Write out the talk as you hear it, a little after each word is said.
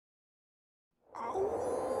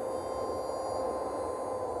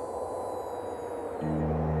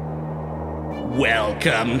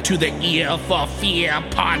Welcome to the Ear for Fear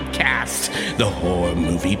podcast, the horror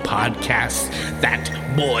movie podcast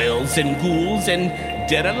that boils and ghouls and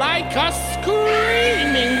dead alike are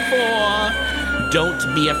screaming for.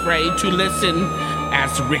 Don't be afraid to listen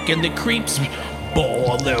as Rick and the Creeps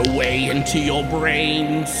bore their way into your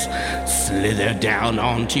brains, slither down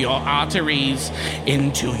onto your arteries,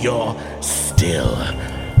 into your still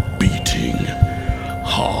beating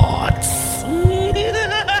hearts.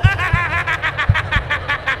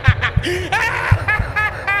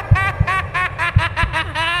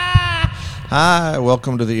 Hi,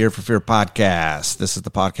 welcome to the Ear for Fear podcast. This is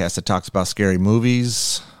the podcast that talks about scary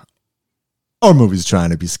movies or movies trying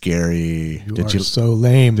to be scary. You are so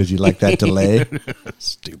lame. Did you like that delay?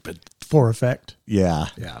 Stupid. For effect. Yeah.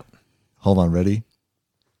 Yeah. Hold on, ready?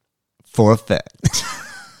 For effect.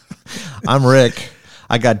 I'm Rick.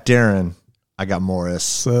 I got Darren. I got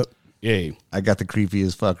Morris. What's up? Yay. I got the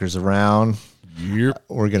creepiest fuckers around. Yep.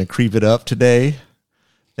 We're going to creep it up today.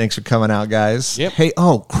 Thanks for coming out, guys. Yep. Hey,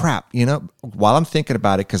 oh, crap. You know, while I'm thinking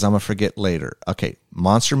about it, because I'm going to forget later. Okay,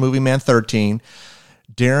 Monster Movie Man 13.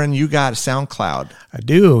 Darren, you got SoundCloud. I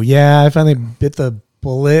do. Yeah, I finally bit the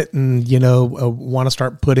bullet and, want to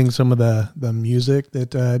start putting some of the music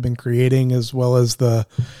that I've been creating as well as the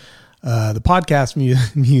podcast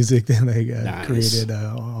music that I created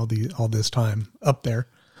all this time up there.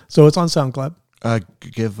 So it's on SoundCloud.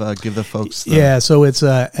 Give the folks the Yeah, so it's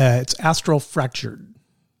Astral Fractured.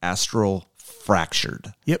 Astral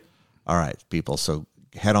Fractured. Yep. All right, people. So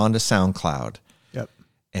head on to SoundCloud Yep.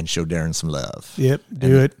 and show Darren some love. Yep.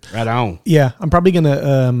 Do it. Right on. Yeah, I'm probably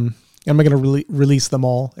gonna I'm not gonna release them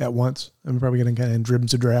all at once. I'm probably gonna kind of in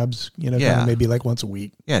dribs or drabs, kind of maybe like once a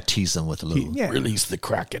week. Yeah, tease them with a little. Yeah. Release the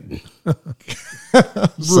Kraken.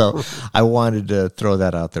 So I wanted to throw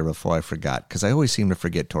that out there before I forgot, because I always seem to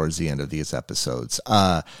forget towards the end of these episodes.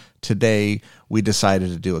 Today, we decided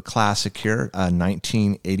to do a classic here,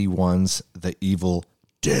 1981's The Evil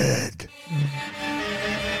Dead.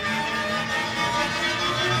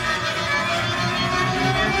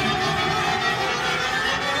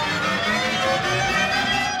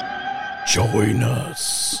 Join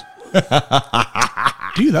us.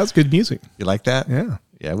 Dude, that's good music. You like that? Yeah.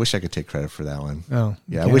 Yeah, I wish I could take credit for that one. Oh,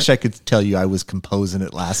 yeah, I wish I could tell you I was composing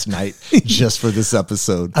it last night just for this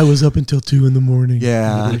episode. I was up until 2 a.m.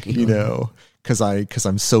 Yeah, because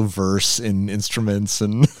I'm so versed in instruments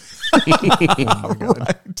and. Oh my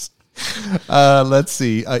God. Right. Let's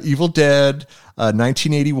see. Evil Dead,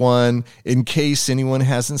 1981. In case anyone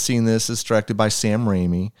hasn't seen this, it's directed by Sam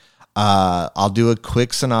Raimi. I'll do a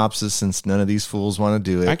quick synopsis since none of these fools want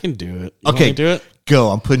to do it. I can do it. You Okay, want me to do it?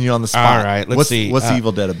 Go. I'm putting you on the spot. All right, let's see. What's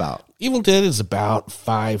Evil Dead about? Evil Dead is about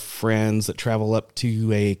 5 friends that travel up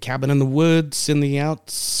to a cabin in the woods in the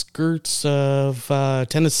outskirts of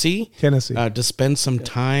Tennessee to spend some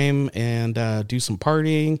time and do some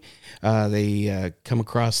partying. They come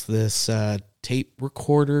across this tape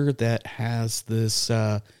recorder that has this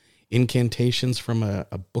incantations from a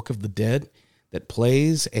Book of the Dead that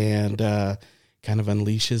plays and kind of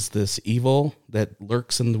unleashes this evil that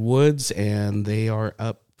lurks in the woods, and they are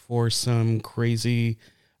up for some crazy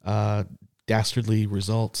dastardly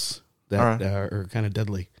results that are kind of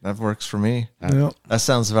deadly. That works for me. Yep. That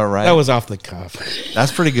sounds about right. That was off the cuff.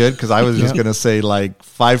 That's pretty good, because I was just going to say, like,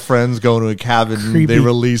 5 friends go to a cabin, Creepy they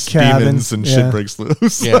release cabin. demons, and Yeah. shit breaks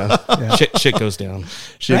loose. Yeah, Yeah. Shit goes down.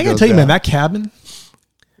 Shit I gotta goes tell you, down. man, that cabin,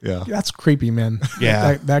 Yeah. that's creepy, man.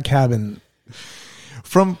 Yeah. That cabin.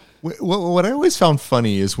 From what I always found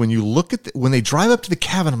funny is when you look at when they drive up to the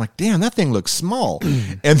cabin, I'm like, damn, that thing looks small,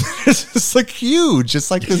 and it's just like huge.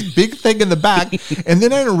 It's like this big thing in the back, and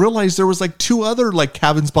then I didn't realize there was like 2 other like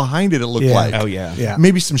cabins behind it. It looked Yeah. like, Oh yeah, Yeah.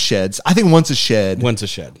 maybe some sheds. I think one's a shed, One's a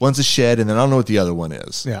shed. and then I don't know what the other one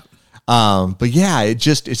is. Yeah. But yeah, it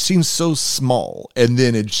seems so small, and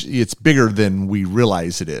then it's bigger than we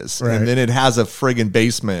realize it is, Right. and then it has a friggin'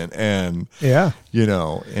 basement, and Yeah.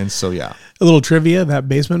 and so yeah. A little trivia: that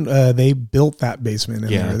basement, they built that basement in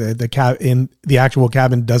Yeah. there. The actual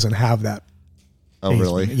cabin doesn't have that. Oh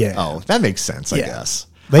really? Yeah. Oh, that makes sense. I Yeah. guess.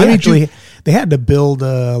 They they had to build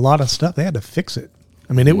a lot of stuff. They had to fix it.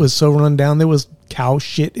 I mean, it was so run down. There was cow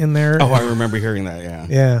shit in there. Oh, I remember hearing that. Yeah.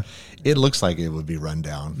 Yeah. It looks like it would be run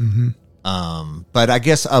down. But I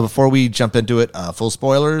guess before we jump into it, full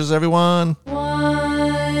spoilers, everyone.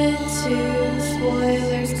 1, 2,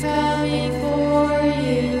 spoilers coming for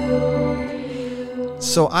you.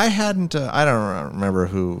 So I hadn't. I don't remember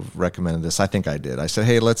who recommended this. I think I did. I said,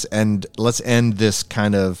 "Hey, let's end this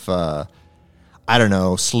kind of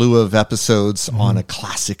slew of episodes on a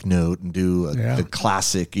classic note and do the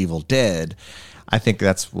classic Evil Dead." I think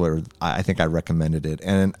that's where I think I recommended it.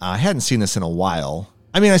 And I hadn't seen this in a while.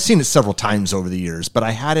 I mean, I've seen it several times over the years, but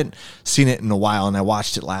I hadn't seen it in a while, and I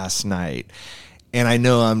watched it last night. And I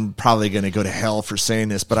know I'm probably going to go to hell for saying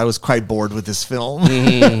this, but I was quite bored with this film.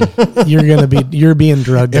 You're being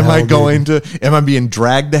drugged. Am I being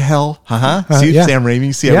dragged to hell? See, yeah. Sam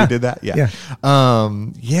Raimi. See how we did that? Yeah.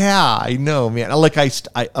 Yeah. I know, man. Like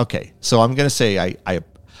okay. So I'm going to say I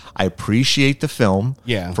appreciate the film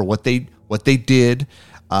for what they did.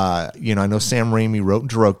 I know Sam Raimi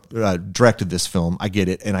wrote and directed this film. I get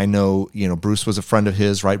it. And I know, Bruce was a friend of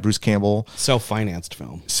his, right? Bruce Campbell. Self-financed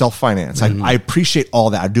film. Self-financed. I appreciate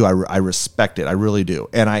all that. I do. I respect it. I really do.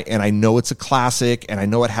 And I know it's a classic, and I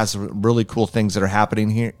know it has really cool things that are happening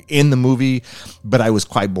here in the movie, but I was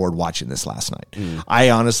quite bored watching this last night.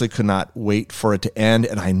 I honestly could not wait for it to end,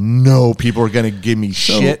 and I know people are going to give me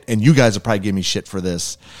shit, and you guys will probably give me shit for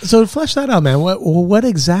this. So flesh that out, man. What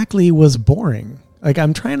exactly was boring? Like,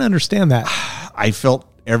 I'm trying to understand that. I felt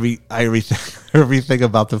everything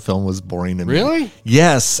about the film was boring to me. Really?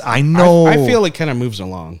 Yes, I know. I feel it kind of moves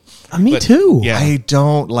along. Me too. Yeah. I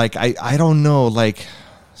don't like. I don't know. Like,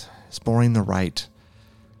 is boring the right?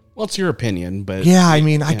 Well, it's your opinion, but yeah. I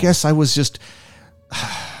mean, I guess I was just,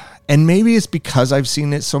 and maybe it's because I've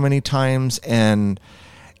seen it so many times, and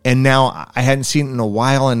now I hadn't seen it in a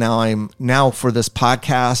while, and now for this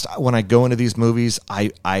podcast, when I go into these movies,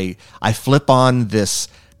 I flip on this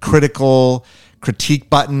critique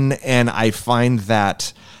button, and I find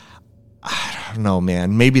that, I don't know,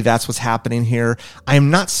 man, maybe that's what's happening here. I'm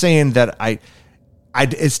not saying that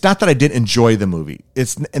it's not that I didn't enjoy the movie.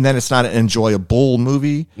 It's not an enjoyable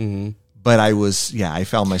movie. Mm-hmm. But I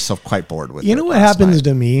found myself quite bored with it. You know what happens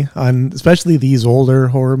to me on especially these older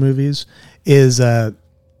horror movies is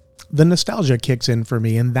the nostalgia kicks in for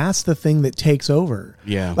me, and that's the thing that takes over.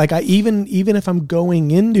 Yeah. Like even if I'm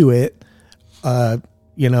going into it,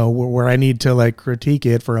 where I need to like critique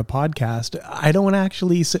it for a podcast, I don't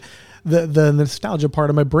actually the nostalgia part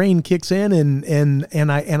of my brain kicks in,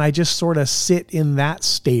 and I just sort of sit in that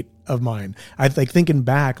state of mind. I like thinking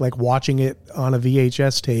back, like watching it on a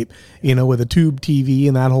VHS tape, with a tube TV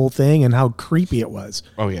and that whole thing, and how creepy it was.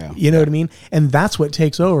 Oh yeah. You know what I mean? And that's what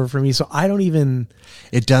takes over for me. So I don't even.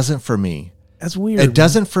 It doesn't for me. That's weird. It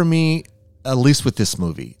doesn't for me, at least with this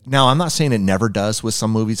movie. Now, I'm not saying it never does with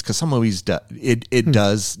some movies, because some movies it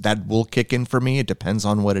does. That will kick in for me. It depends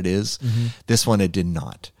on what it is. Mm-hmm. This one, it did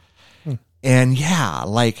not. And yeah,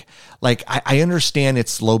 like I understand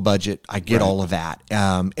it's low budget. I get all of that.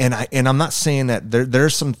 And I'm not saying that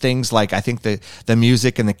there's some things, like I think the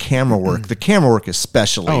music and the camera work,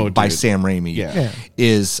 especially by Sam Raimi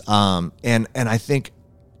is and I think,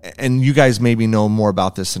 and you guys maybe know more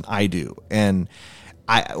about this than I do. And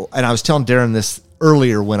I was telling Darren this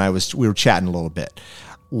earlier when we were chatting a little bit.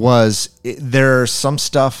 There's some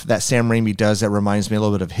stuff that Sam Raimi does that reminds me a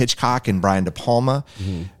little bit of Hitchcock and Brian De Palma.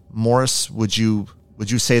 Mm-hmm. Morris, would you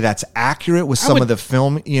say that's accurate with some of the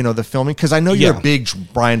film, the filming? Because I know you're a big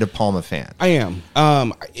Brian De Palma fan. I am.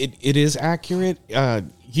 It is accurate.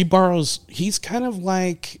 He's kind of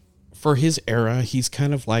like, for his era, he's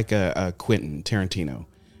kind of like a Quentin Tarantino,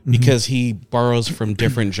 because he borrows from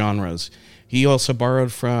different genres. He also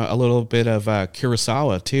borrowed from a little bit of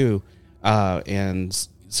Kurosawa too, and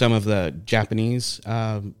some of the Japanese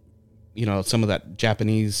some of that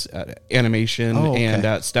Japanese animation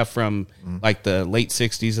and stuff from like the late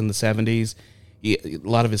 60s and the 70s. A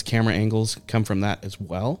lot of his camera angles come from that as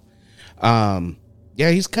well.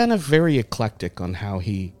 He's kind of very eclectic on how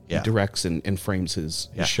he directs and frames his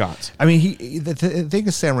shots. I mean, the thing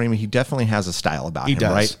is, Sam Raimi, he definitely has a style about him,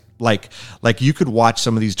 right? Like you could watch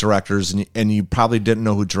some of these directors and you probably didn't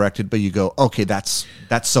know who directed, but you go, okay, that's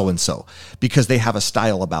so and so, because they have a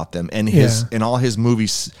style about them, and in all his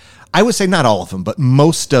movies. I would say not all of them, but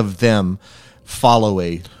most of them follow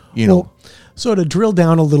So to drill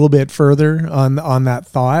down a little bit further on that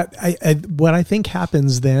thought, what I think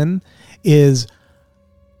happens then is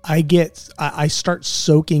I start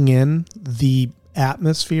soaking in the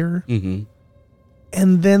atmosphere,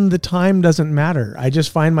 and then the time doesn't matter. I just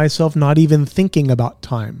find myself not even thinking about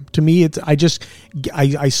time. To me,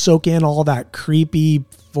 I soak in all that creepy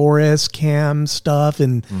forest cam stuff,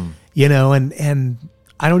 and and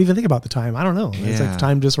I don't even think about the time. I don't know. Yeah. It's like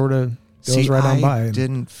time just sort of goes right on by. I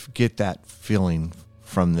didn't get that feeling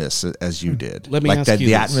from this as you did. Let me ask you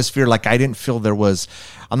the atmosphere. Like, I didn't feel there was.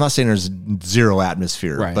 I'm not saying there's zero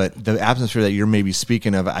atmosphere, but the atmosphere that you're maybe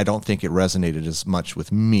speaking of, I don't think it resonated as much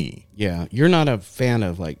with me. Yeah, you're not a fan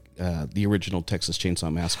of like the original Texas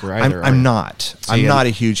Chainsaw Massacre either. I'm not. So I'm not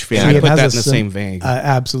a huge fan. I put that in the same vein.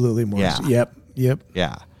 Absolutely, Morris. Yeah. Yep.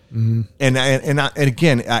 Yeah. Mm-hmm. And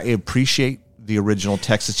again, I appreciate the original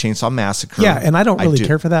Texas Chainsaw Massacre. Yeah, and I don't really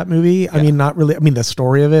care for that movie. Yeah. I mean, not really. I mean, the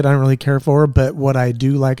story of it, I don't really care for. But what I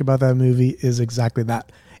do like about that movie is exactly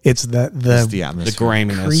that. It's the atmosphere, the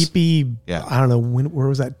griminess, creepy. Yeah, I don't know where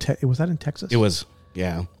was that. Was that in Texas? It was.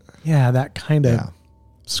 Yeah. Yeah, that kind of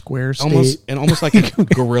square state, almost like a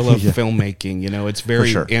guerrilla filmmaking. You know, it's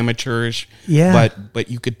very amateurish. Yeah, but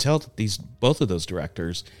you could tell that both of those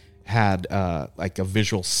directors had like a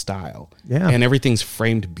visual style. Yeah, and everything's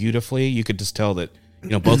framed beautifully. You could just tell that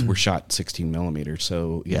both were shot 16 millimeters.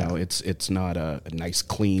 So you know, it's not a nice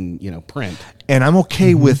clean print. And I'm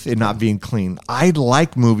okay with it not being clean. I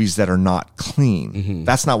like movies that are not clean. Mm-hmm.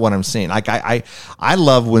 That's not what I'm saying. Like I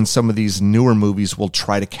love when some of these newer movies will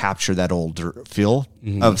try to capture that older feel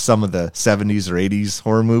of some of the 70s or 80s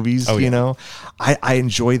horror movies. You know, I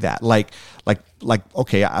enjoy that. Like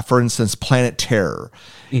okay, for instance, Planet Terror.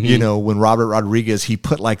 You know, when Robert Rodriguez, he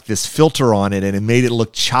put like this filter on it and it made it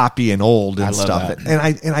look choppy and old and stuff. And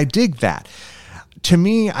I dig that. To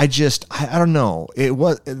me, I don't know.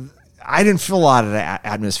 I didn't feel a lot of that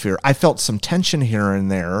atmosphere. I felt some tension here and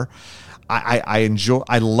there. I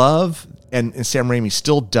love, and Sam Raimi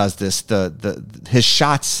still does this. His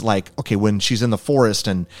shots, like, okay, when she's in the forest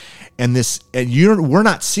and we're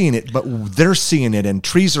not seeing it, but they're seeing it, and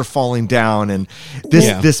trees are falling down, and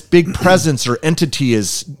this big presence or entity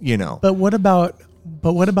is, But what about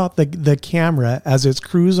the camera as it's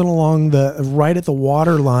cruising along right at the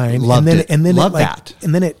water line, and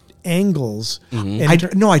then it angles.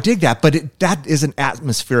 Mm-hmm. I dig that, but that isn't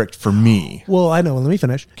atmospheric for me. Well, I know. Let me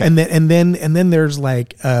finish. Okay. And then there's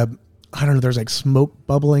like I don't know. There's like smoke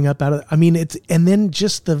bubbling up out of. I mean, and then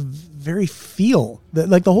just the very feel that,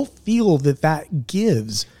 like, the whole feel that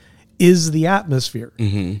gives is the atmosphere.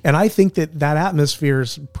 Mm-hmm. And I think that atmosphere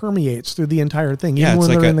permeates through the entire thing, even when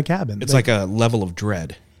they're in the cabin. It's like a level of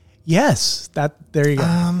dread. Yes, there you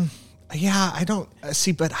go. Yeah, I don't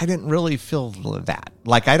see, but I didn't really feel that.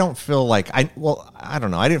 Like, I don't feel like I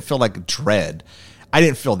don't know. I didn't feel like dread. I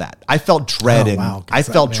didn't feel that. I felt dread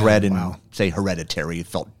dread in say Hereditary. It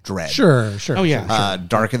felt dread. Sure. Oh yeah. Sure.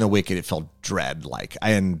 Dark and the Wicked. It felt dread.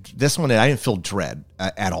 And this one, I didn't feel dread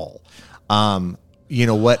at all. You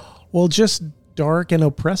know what? Well, just dark and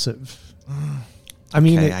oppressive. I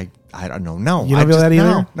mean, I don't know. No, you don't feel that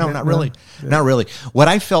either. No, not really. Yeah. Not really. What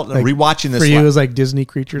I felt rewatching this for you was like Disney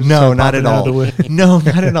creatures. No, not at all. No,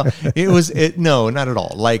 not at all. No, not at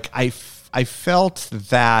all. Like I felt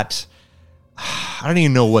that. I don't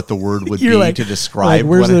even know what the word would be to describe.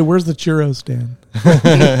 Where's the churro stand?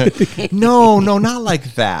 No, not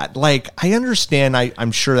like that. Like, I understand.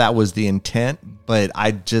 I'm sure that was the intent, but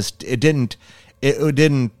it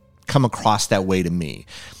didn't come across that way to me.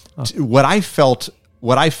 Oh. What I felt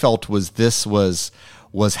was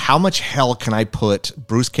how much hell can I put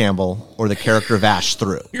Bruce Campbell or the character of Ash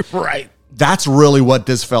through? You're right. That's really what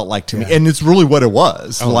this felt like to me, and it's really what it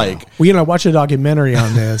was. Well, I watched a documentary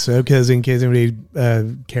on this because in case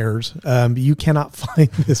anybody cares, you cannot find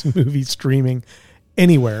this movie streaming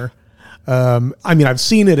anywhere. I mean, I've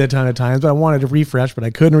seen it a ton of times, but I wanted to refresh, but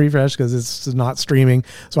I couldn't refresh because it's not streaming.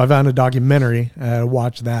 So I found a documentary to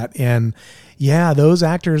watch that, and those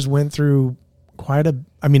actors went through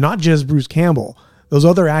not just Bruce Campbell. Those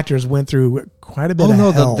other actors went through quite a bit of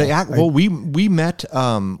hell. We met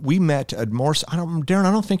at Morse. Darren,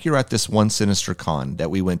 I don't think you were at this one Sinister Con that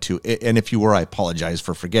we went to. And if you were, I apologize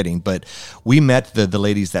for forgetting. But we met the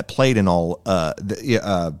ladies that played in all,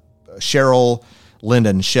 Cheryl, Linda,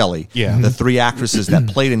 and Shelley. Yeah. The three actresses that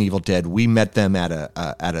played in Evil Dead. We met them at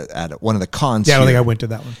one of the cons. Yeah, I don't think I went to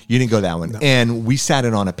that one. You didn't go to that one. No. And we sat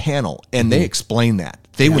in on a panel, and they explained that.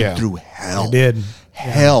 They went through hell. They did.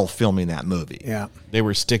 Hell filming that movie. Yeah. They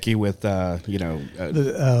were sticky with, dyed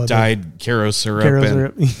Caro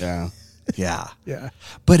syrup. Yeah.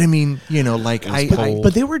 But I mean,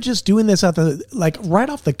 but they were just doing this right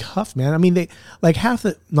off the cuff, man. I mean, they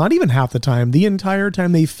not even half the time, the entire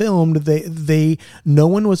time they filmed, no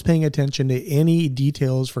one was paying attention to any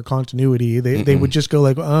details for continuity. They would just go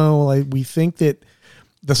we think that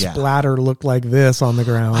the splatter looked like this on the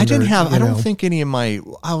ground. I don't think any of my,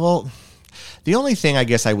 the only thing I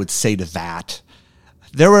guess I would say to that,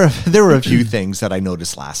 there were a few things that I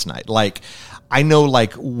noticed last night. Like, I know,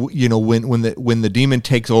 when the demon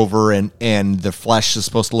takes over and the flesh is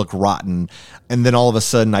supposed to look rotten, and then all of a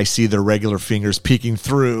sudden I see their regular fingers peeking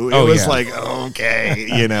through. It was like, okay,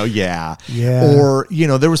 yeah. Or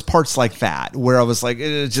there was parts like that where I was like,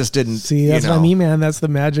 it just didn't. See, that's what I mean, man. That's the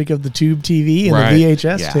magic of the tube TV and the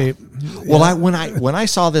VHS tape. Well, when I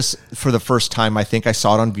saw this for the first time, I think I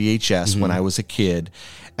saw it on VHS when I was a kid.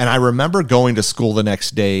 And I remember going to school the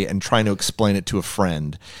next day and trying to explain it to a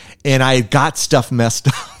friend. And I got stuff messed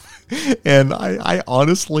up. And I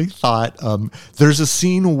honestly thought there's a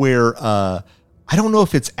scene where I don't know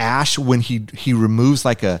if it's Ash when he removes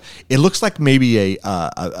like it looks like maybe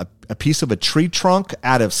a piece of a tree trunk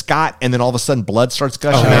out of Scott, and then all of a sudden blood starts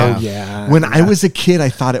gushing out. Yeah. When I was a kid, I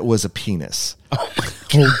thought it was a penis.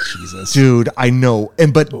 Oh Jesus, dude! I know,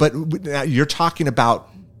 and but you're talking about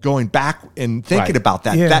going back and thinking about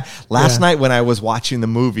that. Yeah. That last night when I was watching the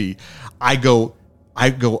movie, I go,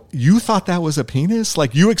 you thought that was a penis?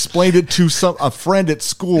 Like you explained it to a friend at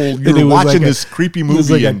school. You were watching like this creepy movie. It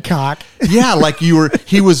was like a cock. Yeah, like he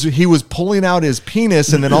was pulling out his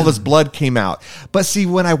penis and then all this blood came out. But see,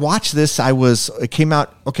 when I watched this, it came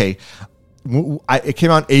out in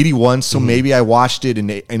 81, so maybe I watched it in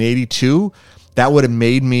 82. That would have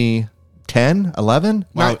made me 10, 11.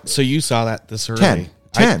 Wow, so you saw that this early.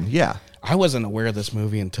 10, yeah. I wasn't aware of this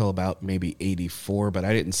movie until about maybe 84, but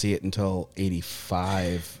I didn't see it until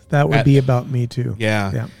 85. That would be about me too.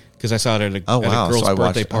 Yeah. Because I saw it at a girl's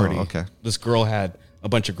birthday party. Oh, okay. This girl had a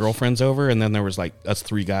bunch of girlfriends over, and then there was like us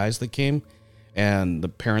 3 guys that came, and the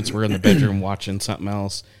parents were in the bedroom watching something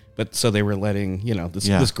else. But so they were letting,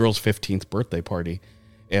 this girl's 15th birthday party,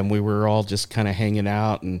 and we were all just kind of hanging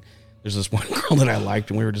out, and there's this one girl that I liked,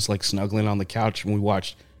 and we were just like snuggling on the couch, and we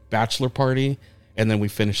watched Bachelor Party. And then we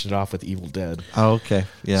finished it off with Evil Dead. Oh, okay.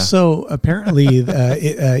 Yeah. So apparently,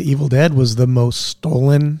 Evil Dead was the most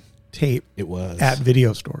stolen tape. It was at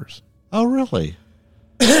video stores. Oh, really?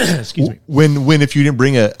 Excuse me. When if you didn't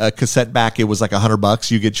bring a cassette back, it was like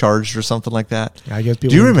 $100 you get charged or something like that. I guess. Do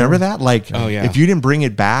you remember that? Like, oh yeah. If you didn't bring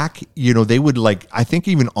it back, they would like. I think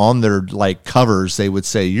even on their like covers, they would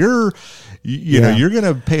say you're going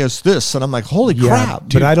to pay us this. And I'm like, holy crap.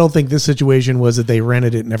 Dude. But I don't think this situation was that they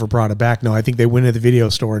rented it and never brought it back. No, I think they went to the video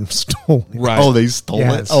store and stole it. Right. Oh, they stole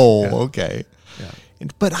it? Oh, okay. Yeah.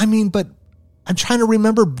 But I'm trying to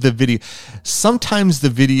remember the video. Sometimes the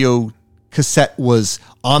video cassette was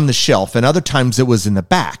on the shelf and other times it was in the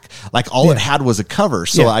back. Like all it had was a cover.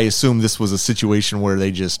 So I assume this was a situation where they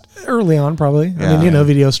just... Early on, probably. Yeah. I mean,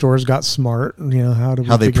 video stores got smart.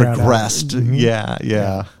 How they progressed. Mm-hmm.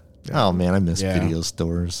 Yeah. Oh man, I miss video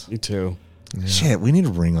stores. Me too. Yeah. Shit, we need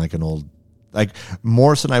to bring like an old, like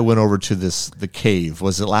Morris and I went over to the cave.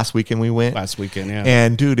 Was it last weekend we went? Last weekend, yeah.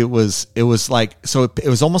 And dude, it was like, so it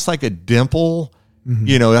was almost like a Dimple.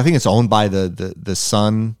 Mm-hmm. I think it's owned by the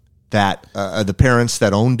son that the parents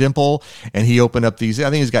that own Dimple, and he opened up these.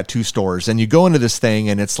 I think he's got 2 stores, and you go into this thing,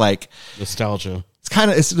 and it's like nostalgia.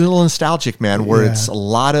 It's a little nostalgic, man, where it's a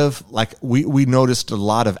lot of like, we noticed a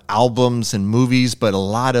lot of albums and movies, but a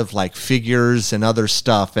lot of like figures and other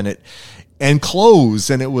stuff and clothes.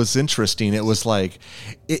 And it was interesting. It was like,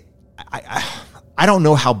 I don't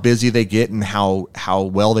know how busy they get and how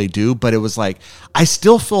well they do, but it was like, I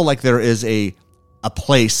still feel like there is a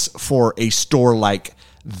place for a store like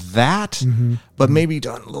that, but maybe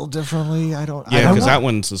done a little differently. I don't. Yeah, because that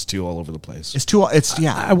one's just too all over the place.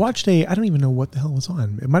 I watched I don't even know what the hell was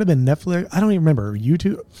on. It might have been Netflix. I don't even remember,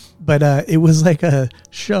 YouTube. But it was like a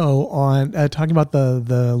show on talking about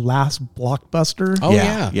the last Blockbuster. Oh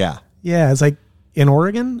yeah. It's like in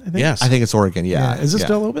Oregon. I think. Yes, I think it's Oregon. Yeah. Is it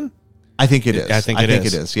still open? I think it is. I think it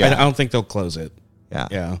is. Yeah. I don't think they'll close it.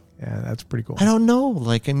 Yeah, that's pretty cool. I don't know.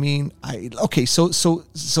 Like, I mean, okay. So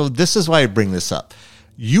this is why I bring this up.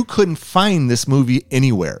 You couldn't find this movie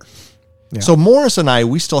anywhere. Yeah. So Morris and I,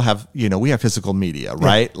 we still have, we have physical media,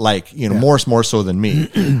 right? Yeah. Like, Morris more so than me.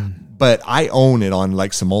 But I own it on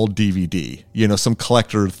like some old DVD, some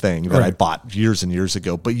collector thing that I bought years and years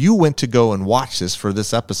ago. But you went to go and watch this for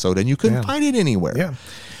this episode and you couldn't find it anywhere. Yeah.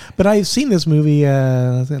 But I've seen this movie,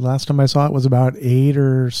 last time I saw it was about 8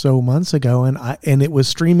 or so months ago, and it was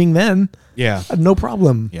streaming then. Yeah. No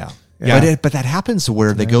problem. Yeah. Yeah. But that happens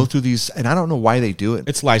where they go through these, and I don't know why they do it.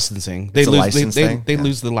 It's licensing. They lose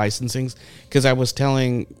the licensings, because I was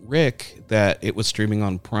telling Rick that it was streaming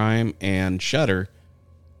on Prime and Shudder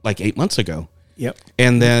like 8 months ago. Yep.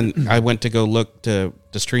 And then I went to go look to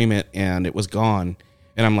stream it, and it was gone.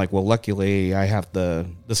 And I'm like, well, luckily I have the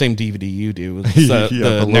same DVD you do. It's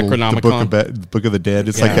the Necronomicon. The Book of the Dead.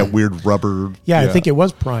 It's like that weird rubber. Yeah, I think it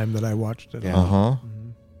was Prime that I watched it. Yeah. Uh-huh.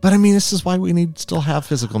 But I mean, this is why we need still have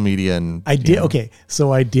physical media. And I did. Okay,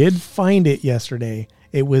 so I did find it yesterday.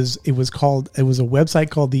 It was a website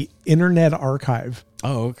called the Internet Archive.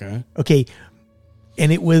 Oh, okay. Okay,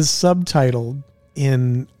 and it was subtitled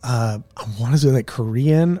in I want to say like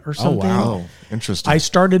Korean or something. Oh, wow. Interesting. I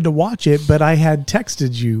started to watch it, but I had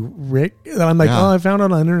texted you, Rick, and I'm like, I found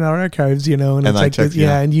it on Internet Archives, and it's like,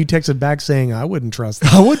 and you texted back saying, I wouldn't trust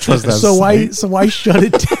that. I would trust that. So I shut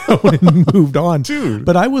it down and moved on. Dude.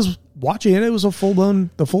 But I was watching it, it was the full blown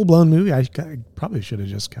movie. I probably should have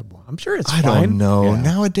just kept. I'm sure it's fine. I don't know. Yeah.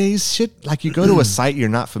 Nowadays, shit, like you go to a site you're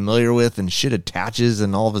not familiar with and shit attaches,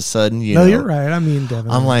 and all of a sudden, you know. You're right. I mean,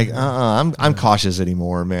 definitely. I'm like, I'm cautious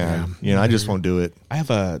anymore, man. You know, I just won't do it. I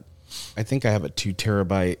think I have a 2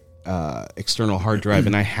 terabyte external hard drive,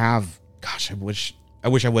 and I have. Gosh, I wish I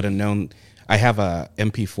would have known. I have a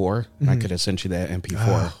MP4. I could have sent you that MP4.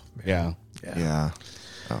 Oh, yeah.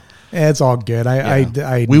 It's all good.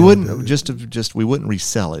 We wouldn't we wouldn't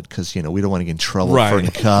resell it because we don't want to get in trouble for any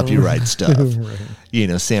copyright stuff.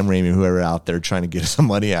 Right. Sam Raimi, whoever out there trying to get some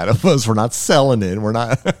money out of us, we're not selling it. We're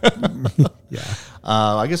not. Yeah.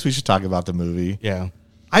 I guess we should talk about the movie. Yeah.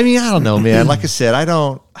 I mean, I don't know, man. Like I said,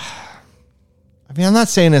 I'm not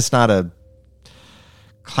saying it's not a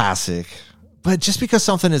classic. But just because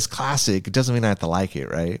something is classic, it doesn't mean I have to like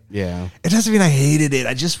it, right? Yeah. It doesn't mean I hated it.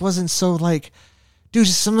 I just wasn't so like, dude,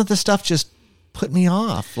 just some of the stuff just put me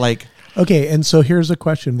off. Like, okay, and so here's a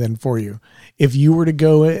question then for you. If you were to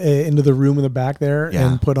go into the room in the back there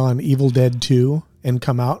and put on Evil Dead 2 and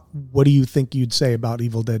come out, what do you think you'd say about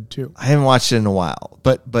Evil Dead 2? I haven't watched it in a while,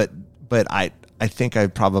 but I think I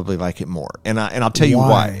probably like it more. And I'll tell you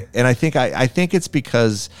why. And I think it's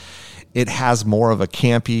because it has more of a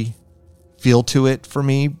campy feel to it for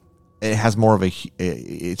me. It has more of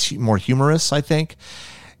it's more humorous, I think.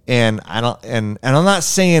 And I'm not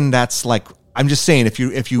saying that's like, I'm just saying if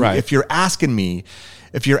you're asking me,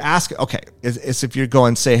 if you're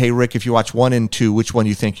going say, hey Rick, if you watch 1 and 2, which one do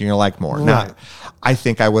you think you're gonna like more? Right. Now, I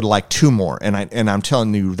think I would like 2 more, and I'm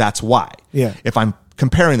telling you that's why. Yeah. If I'm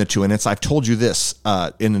comparing the two, and I've told you this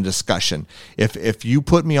in a discussion. If you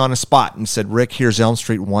put me on a spot and said, Rick, here's Elm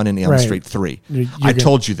Street 1 and Elm Street 3, I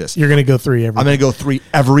told you this. You're going to go 3 every time. I'm going to go 3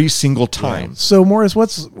 every single time. Yeah. So, Morris,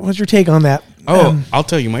 what's your take on that? I'll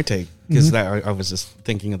tell you my take, because I was just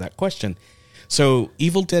thinking of that question. So,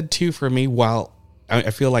 Evil Dead 2 for me, while I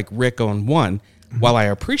feel like Rick on 1, while I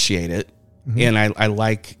appreciate it, and I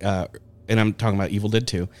like, and I'm talking about Evil Dead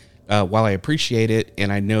 2, while I appreciate it,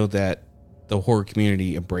 and I know that the horror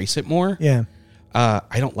community embrace it more. Yeah. I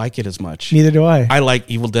don't like it as much. Neither do I. I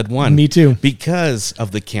like Evil Dead 1. Me too. Because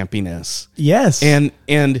of the campiness. Yes.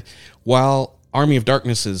 And while Army of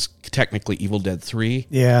Darkness is technically Evil Dead 3,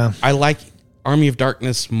 I like Army of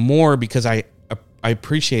Darkness more because I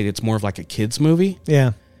appreciate it's more of like a kid's movie.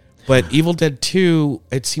 Yeah. But Evil Dead 2,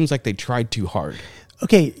 it seems like they tried too hard.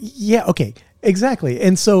 Okay. Yeah. Okay. Exactly.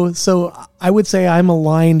 And so I would say I'm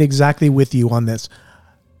aligned exactly with you on this.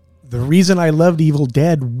 The reason I loved Evil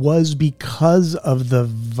Dead was because of the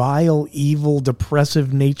vile, evil,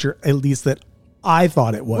 depressive nature, at least that I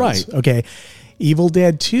thought it was. Right. Okay. Evil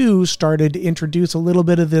Dead 2 started to introduce a little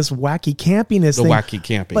bit of this wacky campiness thing. Wacky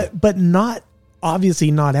camping. But not, obviously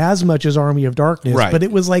not as much as Army of Darkness. Right. But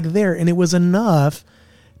it was like there, and it was enough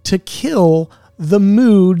to kill the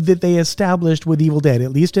mood that they established with Evil Dead,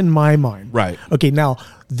 at least in my mind. Right. Okay, now,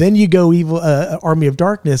 then you go Army of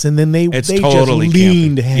Darkness, and then they totally just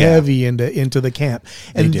leaned heavy into the camp.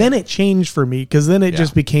 And then it changed for me, because then it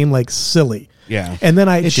just became like silly. Yeah. And then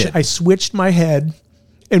I switched my head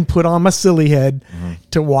and put on my silly head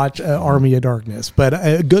to watch Army of Darkness.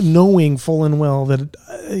 But knowing full and well that,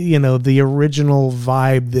 the original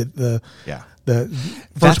vibe that the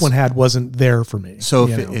first one had wasn't there for me. So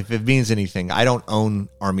if it means anything, I don't own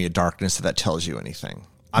Army of Darkness, so that tells you anything.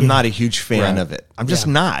 I'm not a huge fan of it. I'm just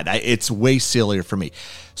not. It's way sillier for me.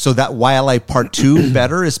 So that why I like part 2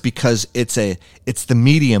 better is because it's the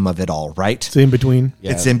medium of it all, right? It's in between.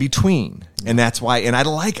 Yeah. It's in between. And that's why, and I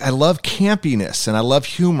love campiness and I love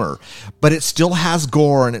humor, but it still has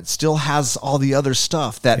gore and it still has all the other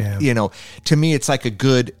stuff that, to me, it's like a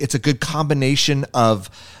good combination of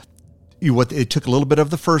it took a little bit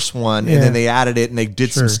of the first one and then they added it and they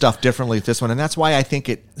did some stuff differently with this one. And that's why I think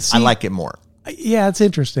I like it more. Yeah, it's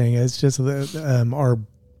interesting. It's just our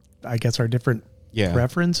different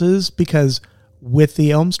preferences, because with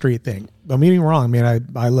the Elm Street thing, don't get me wrong. I mean,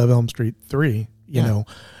 I love Elm Street 3,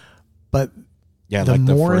 but the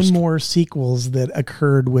more and more sequels that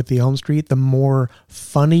occurred with the Elm Street, the more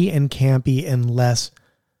funny and campy and less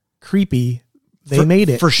creepy they made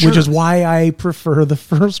it, for sure. Which is why I prefer the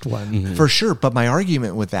first one. Mm-hmm. For sure. But my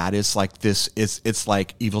argument with that is like this it's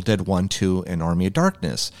like Evil Dead 1, 2, and Army of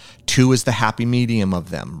Darkness. 2 is the happy medium of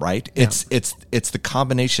them, right? Yeah. It's the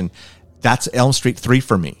combination. That's Elm Street 3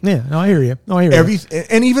 for me. Yeah, no, I hear you.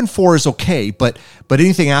 And even 4 is okay, but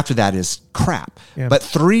anything after that is crap. Yeah. But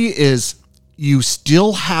 3 is, you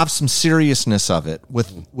still have some seriousness of it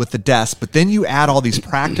with the deaths, but then you add all these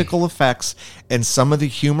practical effects and some of the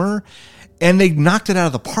humor. And they knocked it out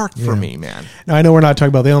of the park for me, man. Now, I know we're not talking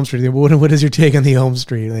about the Elm Street thing, but what is your take on the Elm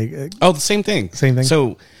Street? The same thing. Same thing.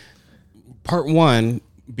 So part one,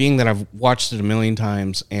 being that I've watched it a million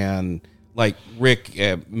times, and like Rick,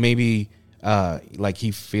 maybe like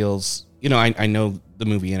he feels, I know the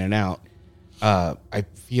movie in and out. I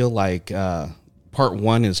feel like part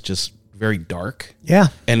one is just very dark. Yeah.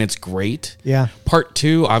 And it's great. Yeah. Part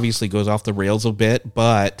two obviously goes off the rails a bit,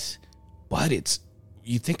 but it's,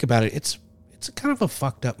 you think about it, it's kind of a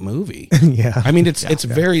fucked up movie. Yeah. I mean, it's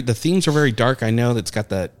very, the themes are very dark. I know that's got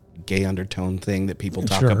that gay undertone thing that people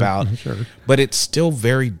talk about, but it's still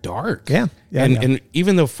very dark. Yeah. And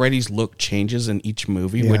even though Freddy's look changes in each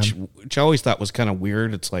movie, which I always thought was kind of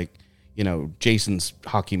weird. It's like, Jason's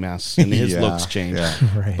hockey mask and his looks change,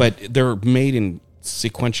 Right. but they're made in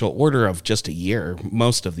sequential order of just a year,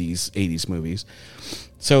 most of these 80s movies.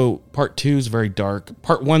 So part two is very dark.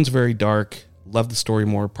 Part one's very dark. Love the story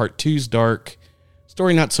more. Part two's dark.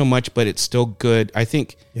 Story not so much, but it's still good. I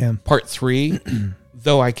think part three,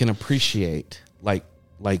 though I can appreciate, like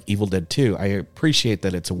Evil Dead 2, I appreciate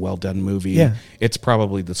that it's a well-done movie. Yeah. It's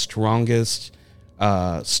probably the strongest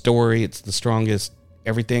story. It's the strongest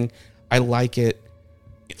everything. I like it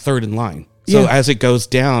third in line. So as it goes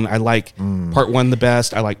down, I like part one the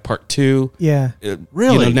best. I like part two. Yeah.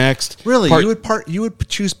 Really? Next. Really? You would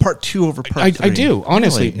choose part two over part three? I do,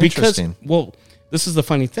 honestly. Really? Because, Interesting. this is the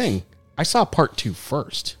funny thing. I saw part two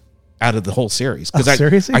first out of the whole series. Because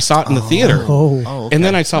seriously? I saw it in the theater. Okay. And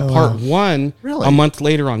then I saw part one a month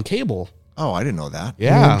later on cable. Oh, I didn't know that.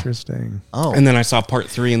 Yeah. Interesting. Oh. And then I saw part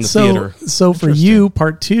three in the theater. So for you,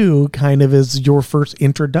 part two kind of is your first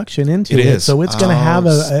introduction into it. It is. So it's going to have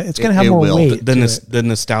more weight. The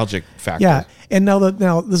nostalgic factor. Yeah. And now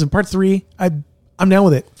listen, part three, I'm down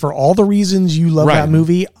with it for all the reasons you love that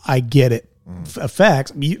movie. I get it.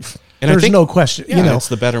 Effects. There's no question. Yeah, it's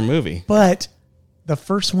the better movie. But the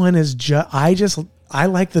first one is I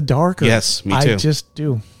like the darker. Yes, me too. I just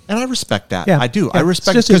do. And I respect that. Yeah. I do. Yeah. I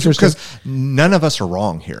respect It's it just because none of us are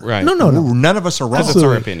wrong here. Right. No. None of us are wrong. Because it's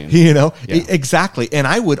our opinion. Exactly.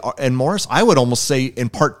 And Morris, I would almost say in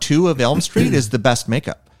part two of Elm Street is the best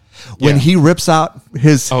makeup. When he rips out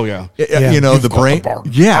his, the brain.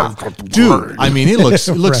 Dude. I mean, it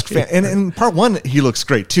looks Right. and in part one, he looks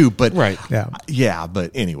great too, but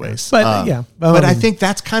but anyways. But I think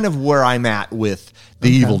that's kind of where I'm at with The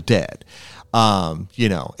Evil Dead. And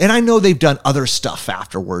I know they've done other stuff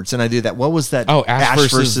afterwards, and I did that. What was that? Oh,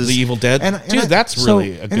 Ash versus The Evil Dead. That's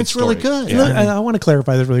really a good and it's story. really good. I want to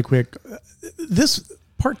clarify this really quick. This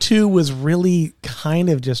part two was really kind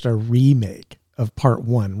of just a remake of part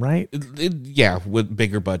one, right? With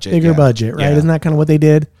bigger budget. Budget, right? Isn't that kind of what they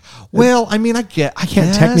did? Well, I mean, I can't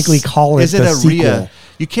technically call it the sequel.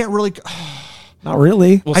 You can't really. Not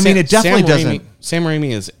really. Well, it definitely doesn't. Sam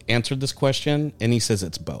Raimi has answered this question, and he says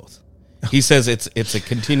it's both. He says it's a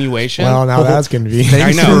continuation. Well, now that's going to be.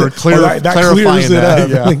 I know. Clarifying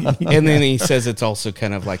that. And then he says it's also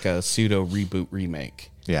kind of like a pseudo reboot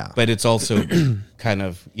remake. Yeah. But it's also kind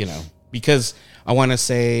of, because I want to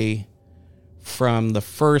say from the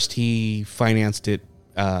first he financed it,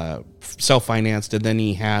 self-financed, and then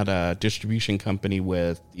he had a distribution company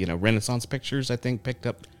with, Renaissance Pictures, I think, picked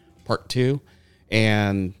up part two.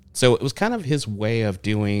 And so it was kind of his way of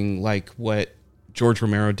doing like what George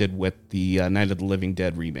Romero did with the Night of the Living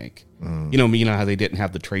Dead remake. You know how they didn't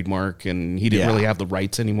have the trademark and he didn't really have the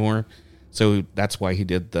rights anymore. So that's why he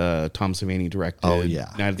did the Tom Savini directed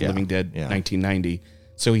Night of the Living Dead 1990.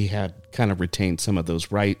 So he had kind of retained some of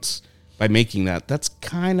those rights by making that. That's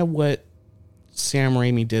kind of what Sam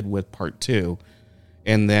Raimi did with part two.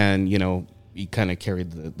 And then, he kind of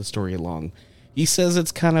carried the story along. He says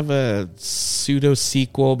it's kind of a pseudo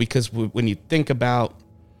sequel because when you think about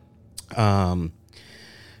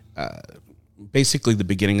basically the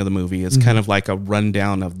beginning of the movie is kind of like a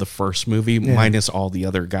rundown of the first movie minus all the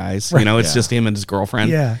other guys. Right. It's just him and his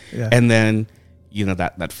girlfriend. Yeah. And then,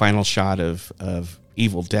 that final shot of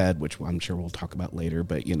Evil Dead, which I'm sure we'll talk about later,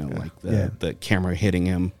 but like the camera hitting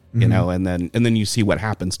him, and then you see what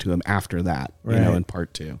happens to him after that, in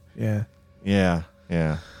part two. Yeah. Yeah.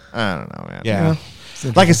 I don't know, man. Yeah.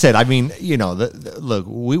 Like I said, I mean, look,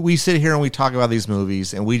 we sit here and we talk about these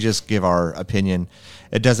movies and we just give our opinion.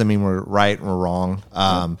 It doesn't mean we're right or we're wrong.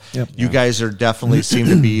 You guys are definitely seem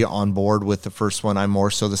to be on board with the first one. I'm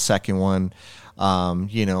more so the second one.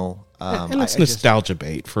 And it's nostalgia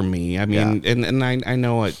bait for me. I mean, and I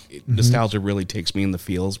know nostalgia really takes me in the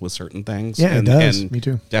feels with certain things. Yeah, and, it does. And me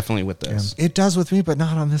too. Definitely with this. It does with me, but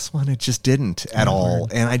not on this one. It just didn't at all.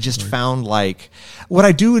 And I just found like what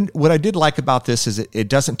I did like about this is it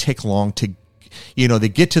doesn't take long to, they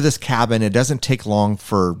get to this cabin. It doesn't take long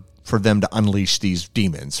for them to unleash these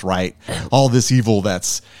demons, right? All this evil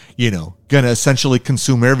that's, going to essentially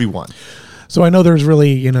consume everyone. So I know there's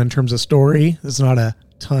really, in terms of story, there's not a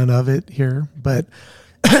ton of it here, but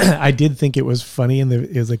I did think it was funny. And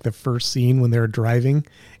it was like the first scene when they were driving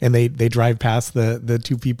and they drive past the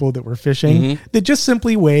two people that were fishing. They just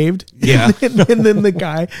simply waved. Yeah. and then the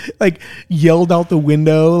guy like yelled out the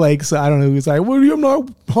window. Like, so I don't know. He was like, well, I'm not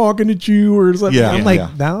honking at you or something. Yeah, I'm like,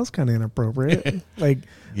 yeah. that was kind of inappropriate. Like,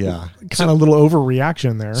 Yeah. kind of a little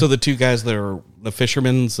overreaction there. So the two guys that were the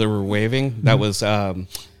fishermen that were waving, that was Sam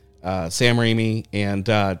Raimi and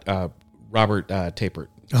Robert Tapert.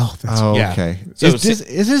 oh, that's Oh, Yeah. okay. So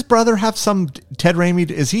Does his brother have some Ted Raimi?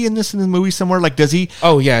 Is he in the movie somewhere? Like, does he?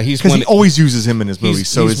 Oh yeah, he's Because one. he always uses him in his movies.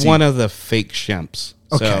 So he's is he one of the fake shemps.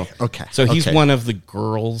 Okay, So, okay, So he's okay. one of the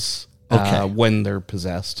girls Okay. when they're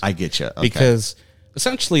possessed. I get you. Okay. Because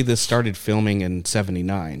essentially this started filming in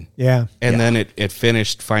 79. yeah. And then it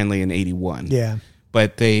finished finally in 81. Yeah.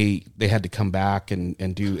 But they had to come back and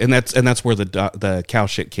do and that's where the cow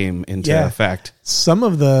shit came into Yeah. effect. Some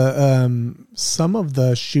of the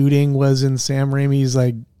shooting was in Sam Raimi's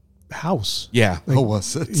like house. Yeah. oh,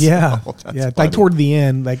 was it? Yeah. Oh, that's yeah. funny. Like toward the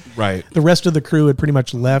end, like Right. the rest of the crew had pretty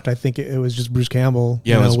much left. I think it was just Bruce Campbell,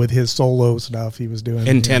 Yeah, it was- with his solo stuff he was doing.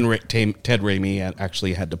 And yeah. Ted Raimi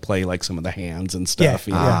actually had to play like some of the hands and Yeah. stuff.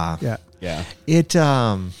 you know? Ah. Yeah. Yeah. It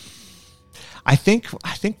I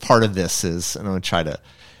think part of this is, and I'm gonna try to.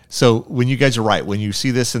 So when you guys are right, when you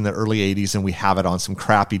see this in the early 80s and we have it on some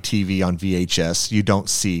crappy TV on VHS, you don't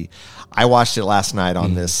see. I watched it last night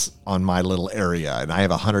on on my little area, and I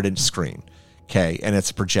have a 100-inch screen. Okay, and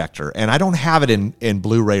it's a projector, and I don't have it in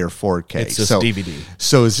Blu-ray or 4K. It's just DVD.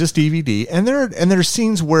 So it's just DVD, and there are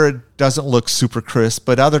scenes where it doesn't look super crisp,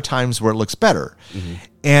 but other times where it looks better.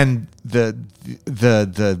 And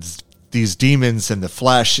these demons and the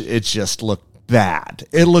flesh, it just looked bad.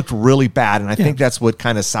 It looked really bad, and I think that's what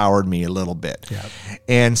kind of soured me a little bit. Yeah.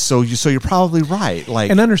 And so you're probably right. Like,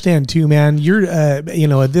 And understand too, man, you're, at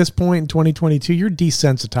this point in 2022, you're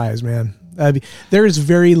desensitized, man. There is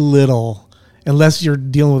very little, unless you're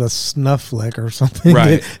dealing with a snuff flick or something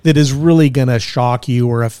Right. that is really going to shock you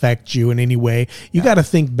or affect you in any way. You got to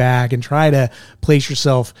think back and try to place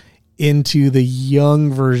yourself into the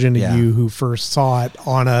young version of Yeah. you who first saw it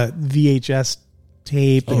on a VHS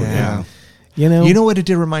tape. Oh, yeah. You know? You know what it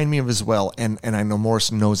did remind me of as well, and I know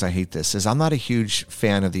Morris knows I hate this, is I'm not a huge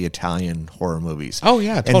fan of the Italian horror movies. Oh,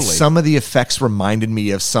 yeah, totally. And some of the effects reminded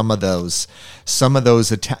me of some of those,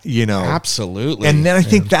 Absolutely. And then I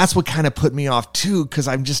think that's what kind of put me off too, because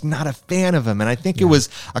I'm just not a fan of them. And I think it was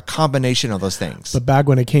a combination of those things. But back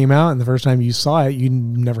when it came out and the first time you saw it, you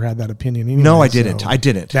never had that opinion anyway. No, I didn't. so I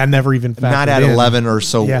didn't. That never even factored Not at in. 11 or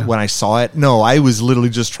so Yeah. when I saw it. No, I was literally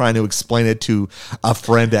just trying to explain it to a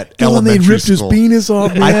friend at The one they elementary ripped his school. penis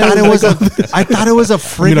off. Man. I thought it was I thought it was a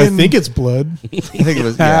friggin'. I think it's blood. I think it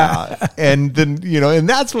was, yeah. And then, and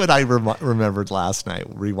that's what I remembered last night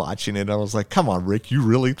rewatching it. I was like, come on, Rick, you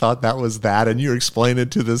really thought that was that? And you're explaining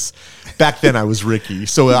it to this. Back then I was Ricky.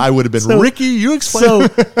 So I would have been, Ricky, you explain.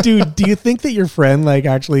 So, dude, do you think that your friend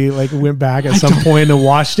actually went back at some point and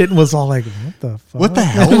watched it and was all like, "What the fuck? What the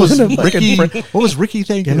hell was What a fucking Ricky? What was Ricky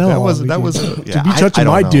thinking? You know, that was to yeah, be I touching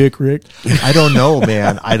don't my know. dick, Rick." I don't know,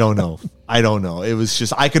 man. I don't know. It was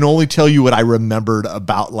just, I can only tell you what I remembered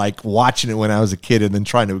about watching it when I was a kid and then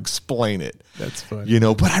trying to explain it. That's funny.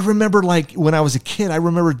 But I remember when I was a kid, I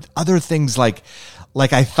remembered other things like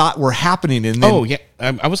I thought were happening. And then, Oh yeah,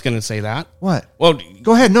 I was going to say that. What? Well,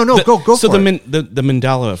 Go ahead. No, go So for the it. the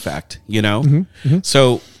Mandela effect,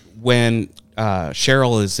 So when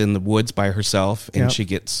Cheryl is in the woods by herself and Yep. she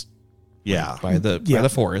gets Yeah. by the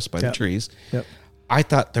forest, by the Yep. trees, Yep. I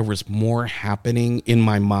thought there was more happening in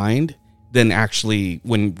my mind than actually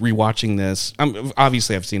when rewatching this.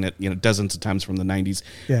 Obviously, I've seen it dozens of times from the 90s,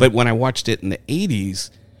 Yeah. but when I watched it in the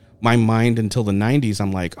 80s. My mind until the 90s,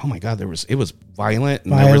 I'm like, oh my god, it was violent,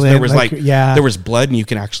 and there Violent, was like, yeah. there was blood, and you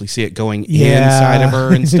can actually see it going Yeah. inside of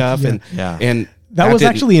her and stuff, and Yeah. and That was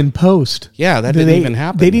didn't- actually in post. Yeah, that didn't even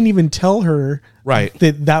happen. They didn't even tell her Right.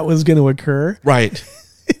 that was going to occur. right.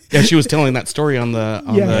 Yeah, she was telling that story on the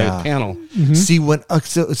Yeah. panel. See,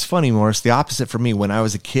 so it's funny, Morris. The opposite for me. When I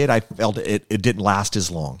was a kid, I felt it didn't last as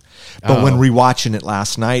long. But when rewatching it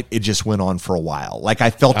last night, it just went on for a while. I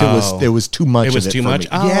felt it was too much. It was of too for much. me.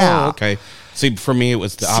 Oh, Yeah. okay. See, for me, it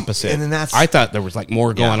was the opposite. and then that's- I thought there was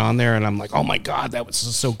more going Yeah. on there, and I'm like, oh my god, that was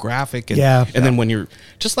just so graphic. And, Yeah. And then when you're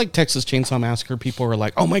just like Texas Chainsaw Massacre, people are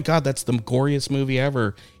like, oh my god, that's the goriest movie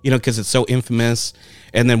ever. Because it's so infamous.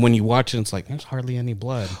 And then when you watch it, it's like there's hardly any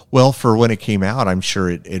blood. Well, for when it came out, I'm sure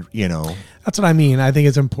it That's what I mean. I think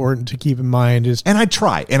it's important to keep in mind is and I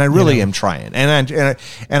try, and I really am trying, and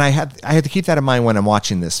I had to keep that in mind when I'm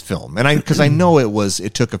watching this film, and because I know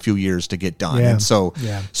it took a few years to get done, Yeah. and so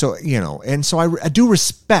Yeah. so and so I do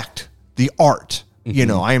respect the art. You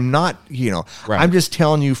know, I am not, I'm just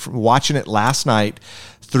telling you from watching it last night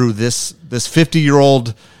through this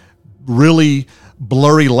 50-year-old really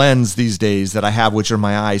blurry lens these days that I have, which are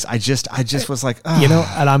my eyes. I just was like, and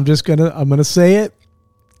I'm going to say it.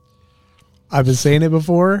 I've been saying it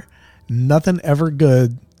before. Nothing ever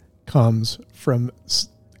good comes from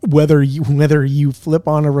whether you flip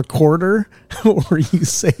on a recorder or you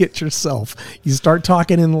say it yourself. You start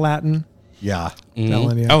talking in Latin. Yeah.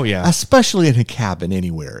 Telling you. Oh, yeah. Especially in a cabin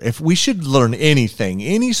anywhere. If we should learn anything,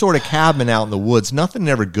 any sort of cabin out in the woods, nothing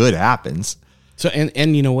ever good happens. So,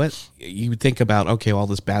 and you know what? You think about, okay, all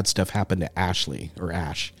this bad stuff happened to Ashley or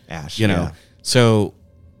Ash. Ash, yeah. So,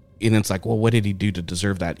 and it's like, well, what did he do to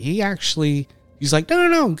deserve that? He's like,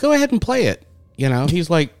 no, go ahead and play it. He's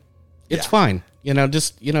like, it's fine.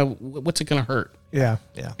 Just, what's it going to hurt? Yeah.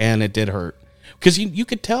 Yeah. And it did hurt. Because you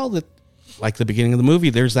could tell that, like the beginning of the movie,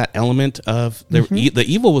 there's that element of the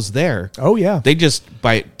evil was there. Oh, yeah. They just,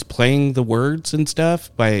 by playing the words and stuff,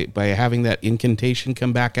 by having that incantation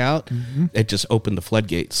come back out, it just opened the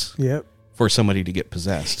floodgates. Yep. For somebody to get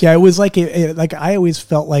possessed. Yeah, it was like like I always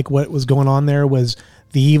felt like what was going on there was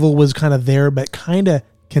the evil was kind of there, but kind of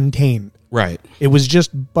contained. Right. It was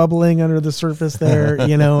just bubbling under the surface there,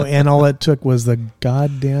 and all it took was the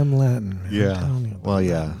goddamn Latin. Yeah. Well,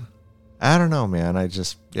 yeah. I don't know, man. I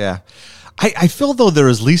feel though there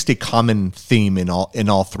is at least a common theme in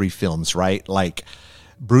all three films, right? Like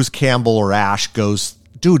Bruce Campbell or Ash goes,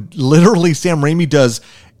 dude, literally Sam Raimi does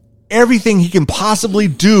everything he can possibly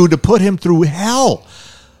do to put him through hell.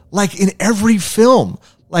 Like in every film.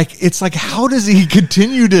 Like it's like, how does he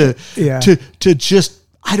continue to just,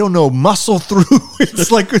 I don't know, muscle through? It's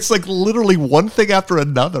like literally one thing after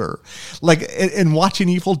another. Like, and watching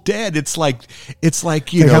Evil Dead, it's like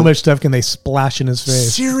how much stuff can they splash in his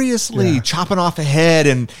face? Seriously, chopping off a head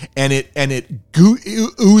and it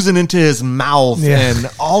oozing into his mouth and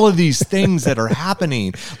all of these things that are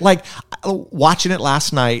happening. Like watching it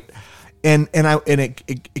last night. And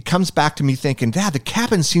it comes back to me thinking, Dad, the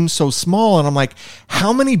cabin seems so small. And I'm like,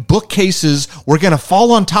 how many bookcases were going to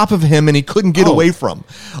fall on top of him and he couldn't get away from?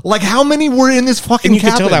 Like, how many were in this fucking and you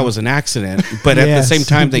cabin? could tell that was an accident, but at the same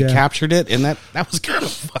time, they captured it, and that was kind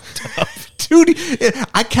of fucked up. Dude,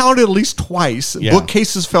 I counted at least twice. Yeah.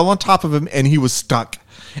 Bookcases fell on top of him and he was stuck.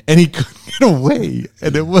 And he couldn't get away.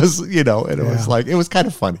 And it was, was like, it was kind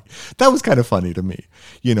of funny. That was kind of funny to me.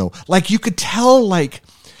 Like you could tell,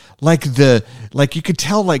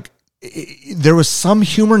 there was some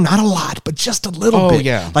humor, not a lot, but just a little bit.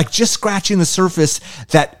 Yeah. Like just scratching the surface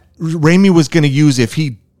that Raimi was going to use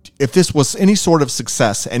if this was any sort of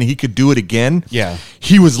success and he could do it again. Yeah.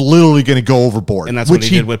 He was literally going to go overboard. And that's what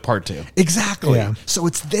he did with part 2. Exactly. Yeah. So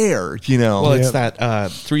it's there, Well, it's that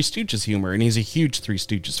Three Stooges humor, and he's a huge Three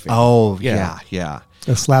Stooges fan. Oh, yeah.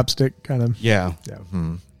 A slapstick kind of. Yeah.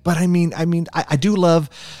 Mm-hmm. But I mean, I do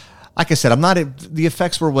love. Like I said, the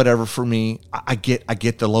effects were whatever for me. I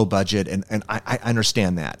get the low budget and I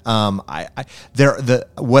understand that.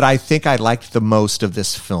 What I think I liked the most of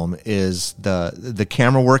this film is the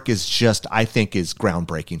camera work is just, I think, is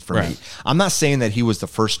groundbreaking for me. I'm not saying that he was the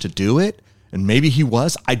first to do it, and maybe he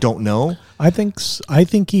was. I don't know. I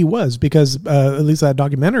think he was, because at least that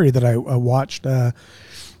documentary that I watched,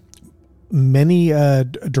 many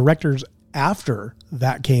directors after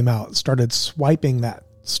that came out started swiping that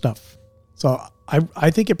stuff. So I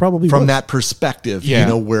think it probably from was. that perspective,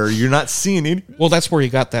 where you're not seeing any. Well, that's where you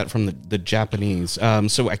got that from the Japanese.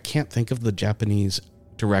 So I can't think of the Japanese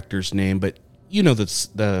director's name, but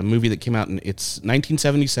the movie that came out it's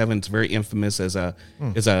 1977. It's very infamous as a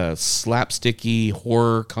slapsticky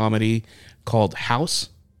horror comedy called House.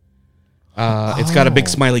 It's got a big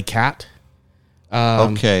smiley cat.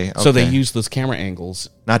 Okay. So they use those camera angles.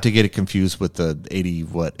 Not to get it confused with the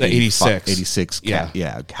 86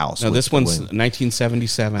 House. No, this one's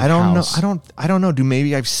 1977. I don't House. know. I don't know.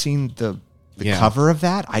 Maybe I've seen the cover of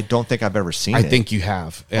that. I don't think I've ever seen it. I think you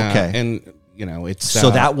have. Okay. And it's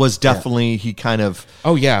so that was definitely he kind of.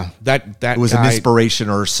 Oh yeah, that it was an inspiration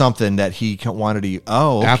or something that he wanted to.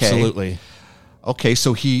 Oh, okay. Absolutely. Okay,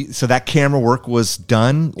 so that camera work was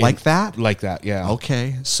done like that? Like that, yeah.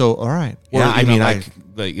 Okay. So all right. Or,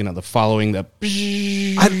 the following the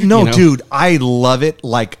dude, I love it.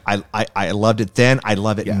 Like I loved it then. I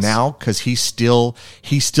love it now cuz he still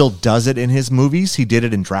does it in his movies. He did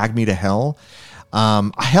it in Drag Me to Hell.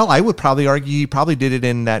 I would probably argue he probably did it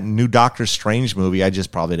in that new Doctor Strange movie. I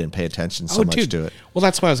just probably didn't pay attention so much to it. Well,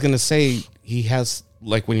 that's why I was going to say he has,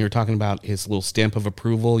 like when you were talking about his little stamp of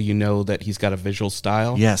approval, that he's got a visual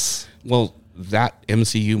style. Yes. Well, that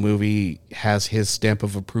MCU movie has his stamp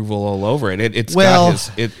of approval all over it. It's Well,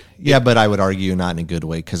 got his. but I would argue not in a good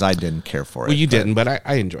way because I didn't care for it. Well, you didn't, but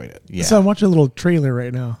I enjoyed it. Yeah. So I'm watching a little trailer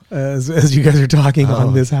right now as you guys are talking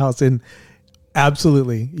on this house, and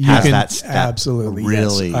absolutely, you Has can that absolutely,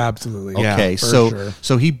 really? yes, absolutely. Yeah, Okay, for so sure.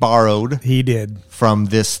 so he borrowed He did. from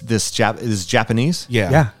this Japanese.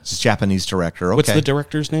 Yeah. Yeah. This is Japanese director. Okay. What's the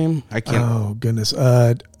director's name? I can't. Oh goodness.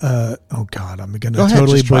 Oh God, I'm gonna Go ahead,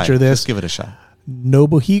 totally just try butcher it. this. Just give it a shot.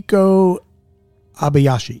 Nobuhiko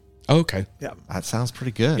Abayashi. Okay. Yeah. That sounds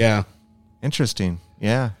pretty good. Yeah. Interesting.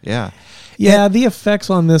 Yeah. Yeah. Yeah, the effects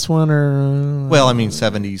on this one are Well, I mean,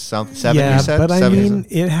 70 something. 70 yeah, you said? but I 70s? mean,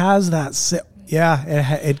 it has that.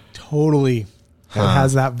 It totally it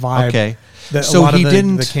has that vibe. Okay. That So a lot he of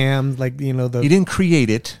didn't- the cam, like he didn't create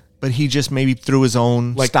it, but he just maybe threw his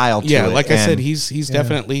own style to it. Yeah, like I said, and- he's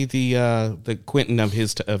definitely the Quentin of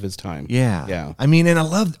his time. Yeah. Yeah. I mean, and I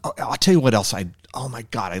love, I'll tell you what else oh my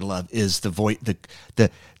God, I love is the voice,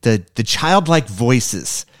 the childlike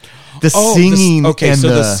voices, the singing. Okay, and so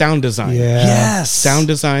the sound design. Yeah. Yes. Sound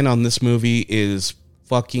design on this movie is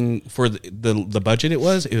fucking, for the budget it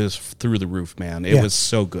was through the roof, man. It Yeah. was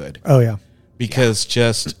so good. Oh yeah. Because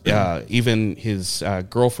just even his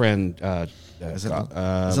girlfriend, Is it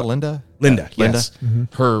Linda? Linda, Yeah, yes.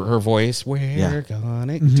 Her voice, we're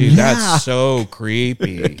gonna, dude, Yeah. that's so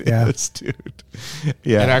creepy. Yeah. Yes, dude.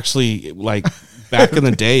 Yeah. It actually, like, back in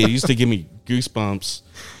the day, it used to give me goosebumps,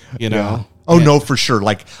 you know? Oh, no, for sure.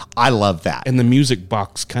 Like, I love that. And the music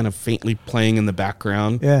box kind of faintly playing in the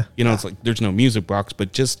background. Yeah. You know, it's like there's no music box,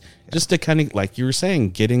 but just to kind of, like you were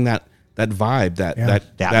saying, getting that vibe, that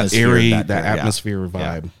Atmosphere, airy, that- that yeah. atmosphere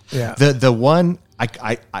vibe. Yeah. The one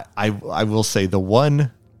I will say the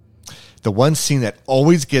one scene that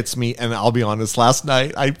always gets me, and I'll be honest, last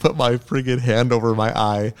night I put my friggin' hand over my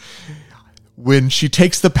eye when she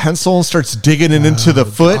takes the pencil and starts digging it into the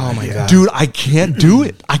foot. oh my God. Dude, I can't do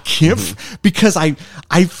it. I can't because I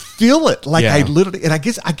feel it. Like Yeah. I literally, and I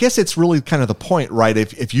guess it's really kind of the point, right?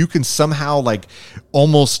 If you can somehow like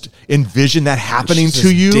almost envision that happening She's to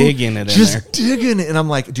just you, digging it in just there. digging it. And I'm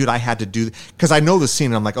like, dude, I had to do, because I know the scene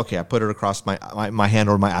and I'm like, okay, I put it across my hand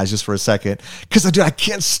over my eyes just for a second. Because dude, I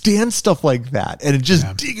can't stand stuff like that. And it just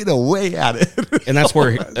digging away at it. And that's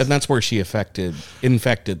where she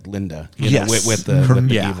infected Linda, you know, with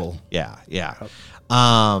the evil. Yeah, yeah.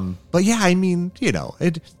 But yeah, I mean, you know,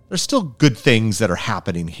 there's still good things that are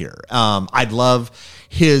happening here. I'd love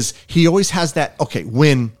he always has that, okay,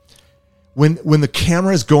 when the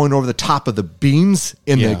camera is going over the top of the beams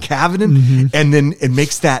in the cabin, and then it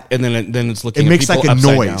makes that, And then it's looking. it at makes like people a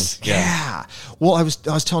upside noise. down. Yeah. Well, I was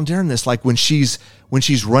telling Darren this, like when she's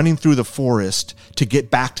running through the forest to get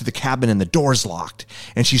back to the cabin and the door's locked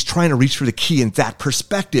and she's trying to reach for the key, and that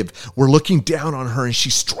perspective, we're looking down on her and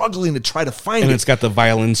she's struggling to try to find And it. it's got the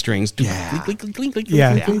violin strings. Yeah.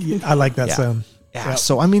 Yeah. I like that Yeah. sound. Yeah.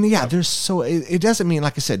 So I mean, yeah, it doesn't mean,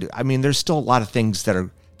 like I said, I mean, there's still a lot of things that are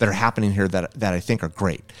happening here that I think are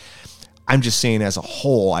great. I'm just saying, as a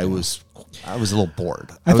whole, I was a little bored.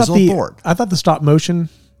 I was a little bored. I thought the stop motion,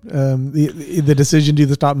 the decision to do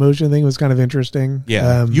the stop motion thing was kind of interesting.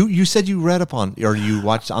 Yeah. You said you read up on, or you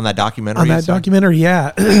watched on that documentary. On that documentary,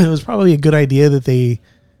 yeah, it was probably a good idea that they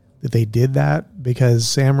did that, because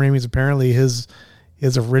Sam Raimi's apparently his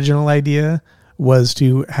original idea was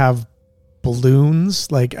to have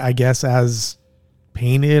balloons, like I guess as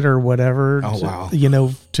painted or whatever. Oh, wow. You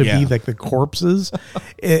know, to Yeah. be like the corpses,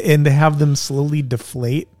 and to have them slowly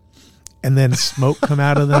deflate, and then smoke come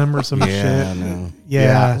out of them or some Yeah, shit. no.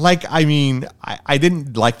 Yeah. Like, I mean, I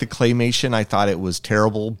didn't like the claymation. I thought it was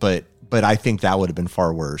terrible, but I think that would have been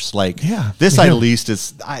far worse. Like, Yeah. this Yeah. at least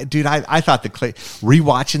is, I thought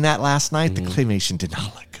rewatching that last night, the claymation did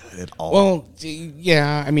not look good at all. Well,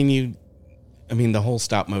 yeah. I mean, the whole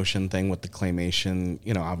stop motion thing with the claymation,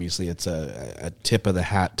 you know, obviously it's a tip of the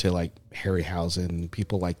hat to like Harryhausen,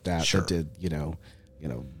 people like that that did, you know,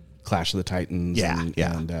 Clash of the Titans. And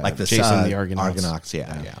like the Jason the Argonauts.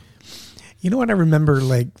 yeah. You know what I remember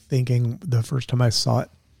like thinking the first time I saw it?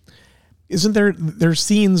 Isn't there's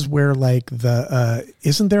scenes where like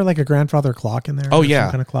isn't there like a grandfather clock in there? Oh, Or yeah.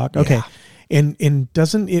 some kind of clock. Okay. And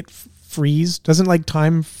doesn't it freeze? Doesn't like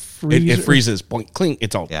time freeze? It freezes, boink, clink.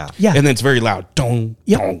 It's all Yeah. Yeah. and then it's very loud. Dong,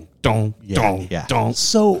 Yep. dong, dong, dong, Yeah. dong.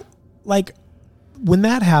 So like when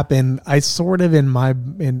that happened, I sort of my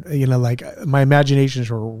imagination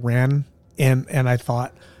sort of ran, and I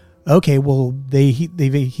thought, okay, well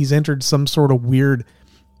he's entered some sort of weird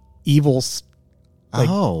evil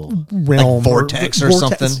realm, like vortex or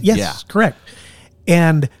something. Yes, Yeah. correct.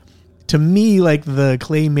 And to me, like the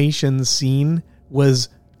claymation scene was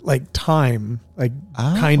like time, like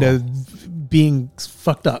kind of being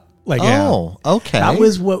fucked up. Like, Oh, okay. that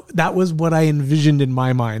was what I envisioned in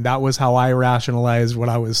my mind. That was how I rationalized what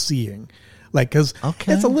I was seeing. Like, because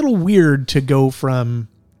it's a little weird to go from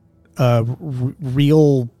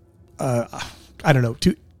real, I don't know,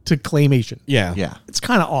 to claymation. Yeah. Yeah. It's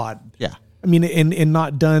kind of odd. Yeah. I mean, and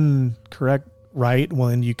not done correct, right? Well,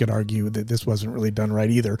 and you could argue that this wasn't really done right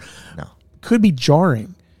either. No. Could be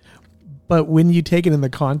jarring. But when you take it in the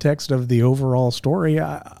context of the overall story,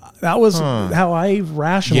 that was how I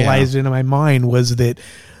rationalized it in my mind, was that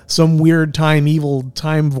some weird evil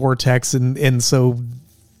time vortex. And so,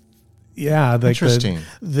 yeah, like Interesting.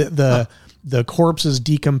 the corpses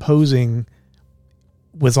decomposing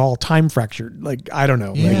was all time fractured. Like, I don't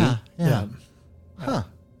know. Yeah. Yeah. Huh.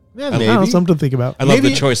 Yeah, I don't maybe. know, something to think about. I love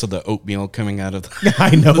the choice of the oatmeal coming out of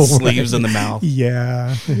I know, the sleeves right? in the mouth.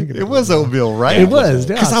 Yeah. It was oatmeal, right? It was.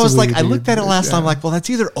 Because I was like, I absolutely, looked at it dude. last time, like, well, that's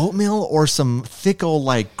either oatmeal or some thick old,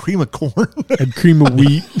 like, cream of corn. And cream of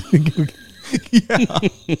wheat.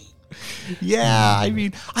 Yeah, I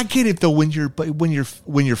mean, I get it though. When you're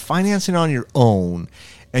financing on your own,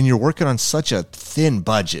 and you're working on such a thin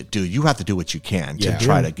budget, dude, you have to do what you can to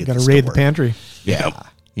try to get. Got to this raid to the work. pantry. Yeah,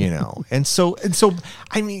 you know, and so,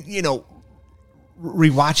 I mean, you know,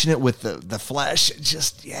 rewatching it with the flesh, it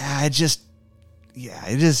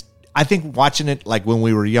is. I think watching it like when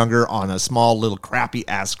we were younger on a small little crappy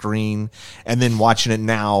ass screen, and then watching it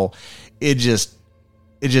now, it just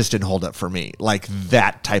didn't hold up for me, like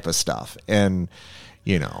that type of stuff. And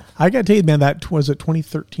you know, I got to tell you, man, that was a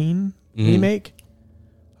 2013 remake.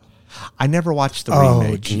 I never watched the Oh,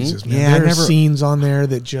 remake. Jesus, man. Yeah, There I are never. scenes on there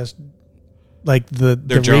that just, like the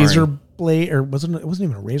jarring. razor blade, or it wasn't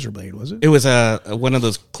even a razor blade, was it? It was one of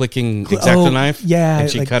those clicking X-Acto knife. yeah,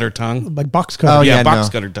 And she like- cut her tongue. Like box cutter. Oh, Yeah, yeah, box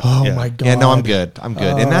no. cutter tongue. Oh yeah. my God. Yeah, no, I'm good.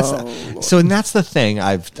 And that's the thing.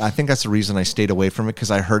 I think that's the reason I stayed away from it,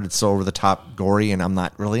 because I heard it's so over the top gory, and I'm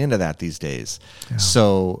not really into that these days. Yeah.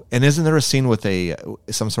 So, and isn't there a scene with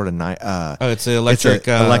some sort of knife? It's an electric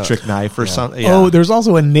electric knife or something. Yeah. Oh, there's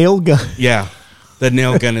also a nail gun. Yeah. The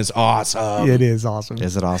nail gun is awesome. It is awesome.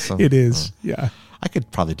 Is it awesome? It is. Yeah. I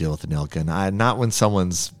could probably deal with the nail gun. Not when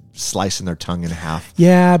someone's slicing their tongue in half.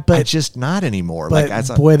 Yeah, but just not anymore. But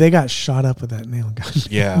like boy, they got shot up with that nail gun.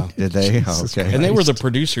 Yeah. Did they? Jesus Okay. And they were the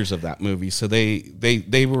producers of that movie, so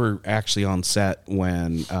they were actually on set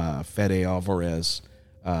when Fede Alvarez,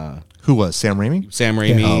 Who was Sam Raimi? Sam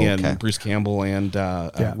Raimi, Oh, okay. and Bruce Campbell, and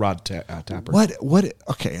Rod Tapper. What?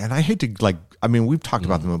 Okay, and I hate to we've talked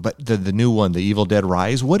about the movie, but the new one, The Evil Dead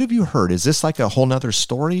Rise. What have you heard? Is this like a whole nother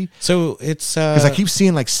story? So it's Because I keep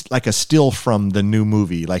seeing like a still from the new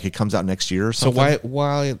movie, like it comes out next year or so something.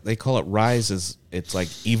 why they call it Rise is it's like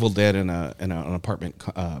Evil Dead in an apartment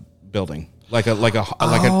building, like a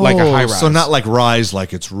high rise. So not like Rise,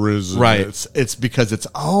 like it's risen. Right. It's because it's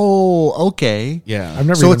okay. Yeah. I've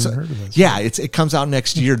never So even heard of this. Yeah, it comes out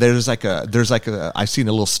next year. There's like a I've seen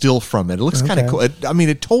a little still from it. It looks kind of Okay. cool.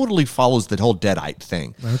 It totally follows the whole Deadite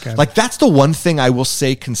thing. Okay. Like that's the one thing I will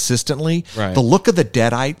say consistently. Right. The look of the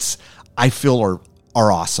Deadites, I feel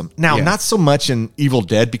are awesome. Now, Yeah. not so much in Evil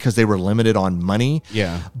Dead because they were limited on money.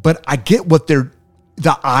 Yeah. But I get what the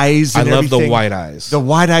eyes. And I love the everything. white eyes. The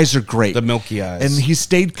white eyes are great. The milky eyes. And he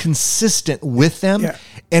stayed consistent with them. Yeah.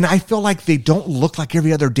 And I feel like they don't look like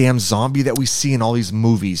every other damn zombie that we see in all these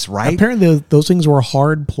movies, right? Apparently, those things were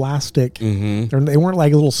hard plastic. Mm-hmm. They weren't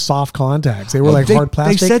like little soft contacts. They were like they, hard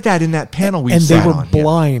plastic. They said that in that panel we and they sat were on. Yeah.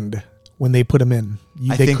 blind when they put them in.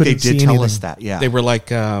 I think they did tell us that. Yeah. They were like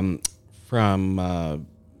from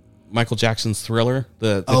Michael Jackson's Thriller,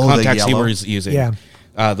 the Oh, the contacts he yellow? was using.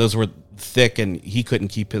 Yeah. Those were thick, and he couldn't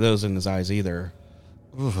keep those in his eyes either.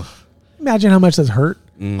 Imagine how much that's hurt.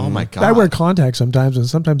 Oh my God. I wear contacts sometimes, and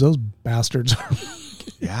sometimes those bastards are.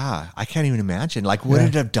 Yeah. I can't even imagine. Like, would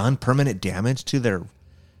it have done permanent damage to their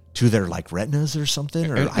like retinas or something?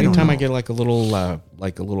 Or I don't Anytime know. I get like a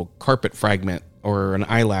little carpet fragment or an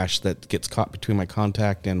eyelash that gets caught between my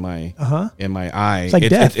contact and my eye, It's like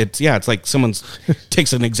death. It's like someone's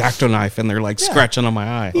takes an X-Acto knife and they're like scratching on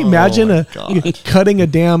my eye. Can you imagine cutting a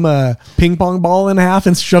damn ping pong ball in half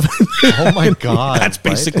and shoving it? Oh my God. That's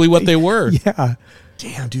basically what they were. Yeah.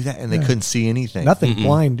 Damn, do that. And they couldn't see anything. Nothing.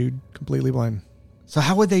 Blind, dude. Completely blind. So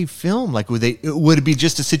how would they film? Like, would it be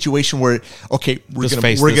just a situation where, okay, Just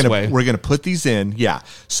face this way. we're gonna put these in, yeah.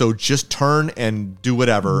 So just turn and do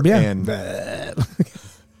whatever. Yeah. And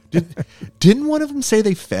didn't one of them say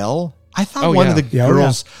they fell? I thought Oh, one yeah. of the Yeah, oh,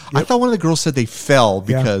 girls. yeah. I thought one of the girls said they fell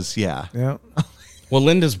because Yeah. Well,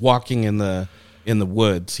 Linda's walking in the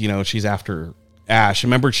woods. You know, she's after Ash.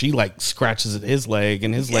 Remember, she like scratches at his leg,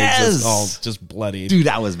 and his leg's just all just bloody. Dude,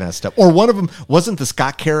 that was messed up. Or one of them wasn't the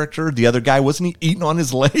Scott character. The other guy, wasn't he eating on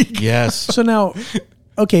his leg? Yes. So now,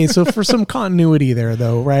 okay, so for some continuity there,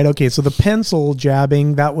 though, right? Okay, so the pencil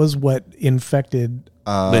jabbing, that was what infected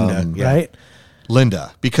Linda, right?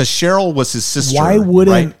 Linda, because Cheryl was his sister. Why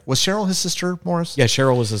wouldn't right? Was Cheryl his sister, Morris? Yeah,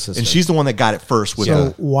 Cheryl was his sister, and she's the one that got it first with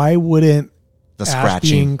So why wouldn't the Ash scratching,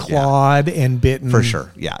 being clawed and bitten? for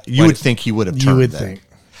sure. Yeah, you would think he would have turned. You would then. think.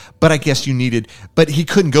 But I guess you needed. But he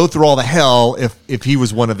couldn't go through all the hell if he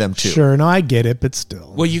was one of them too. Sure, no, I get it, but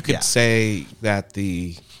still. Well, you could say that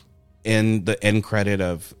the end credit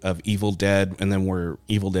of Evil Dead, and then where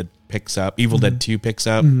Evil Dead picks up, Evil Dead 2 picks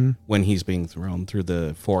up when he's being thrown through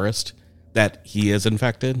the forest, that he is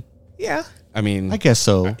infected. Yeah. I mean, I guess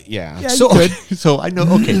so. yeah. So I know.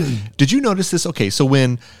 Okay, did you notice this? Okay, so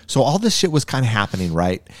all this shit was kind of happening,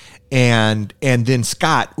 right? And then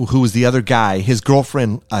Scott, who was the other guy, his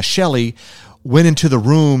girlfriend Shelly, went into the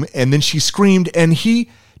room, and then she screamed, and he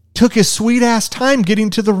took his sweet ass time getting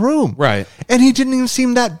to the room, Right. And he didn't even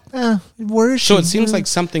seem that. Where is she? So it seems like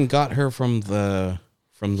something got her from the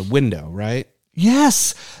window, right?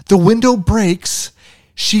 Yes, the window breaks.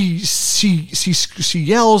 She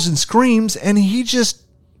yells and screams, and he just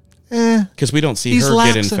Because we don't see her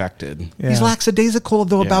get infected. Yeah. He's lackadaisical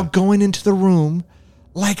though Yeah. about going into the room.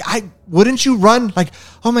 Like, wouldn't you run? Like,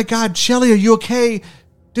 oh my God, Shelly, are you okay?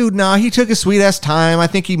 Dude, nah, he took his sweet ass time. I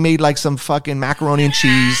think he made like some fucking macaroni and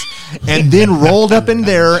cheese and then rolled up in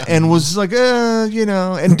there and was like,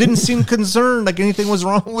 and didn't seem concerned like anything was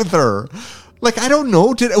wrong with her. Like, I don't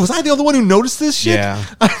know. Was I the only one who noticed this shit? Yeah.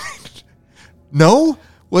 No?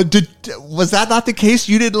 Was that not the case?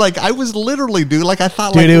 You did I was literally, dude. Like, I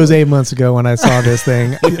thought, Dude, it was 8 months ago when I saw this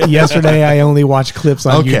thing. Yesterday, I only watched clips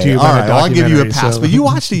on YouTube. All right, I'll give you a documentary, pass. so- But you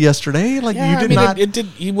watched it yesterday. Like, you did not. It did.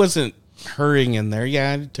 He wasn't hurrying in there.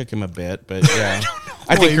 Yeah, it took him a bit, but yeah.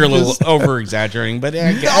 I think you're a little over exaggerating, but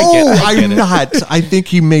I get I'm it. not. I think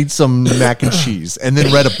he made some mac and cheese and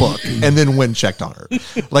then read a book and then went and checked on her.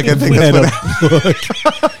 Like, I think that's what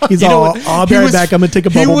happened. He's all, I'll be right back. I'm going to take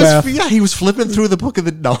a bubble bath. Yeah, he was flipping through the book of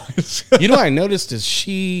the You know what I noticed is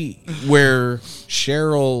where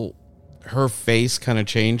Cheryl, her face kind of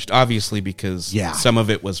changed, obviously because some of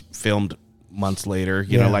it was filmed months later,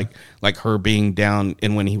 you know, like her being down,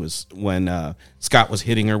 and when Scott was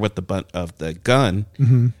hitting her with the butt of the gun,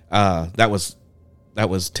 that was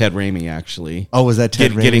Ted Raimi actually. Oh, was that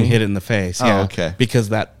Ted Raimi? Getting hit in the face? Yeah, okay. Because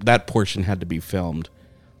that portion had to be filmed,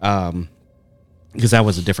 because that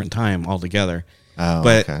was a different time altogether. Oh,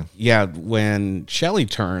 but okay. yeah, when Shelly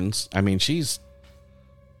turns, I mean, she's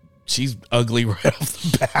ugly right off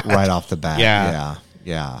the bat. Right off the bat. Yeah.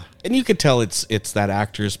 Yeah. And you could tell it's that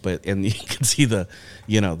actress, and you can see the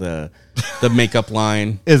makeup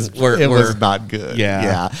line It was not good. Yeah,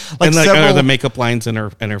 Yeah. Like the makeup lines in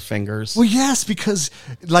her fingers. Well, yes, because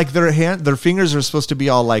like their fingers are supposed to be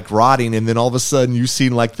all like rotting, and then all of a sudden you see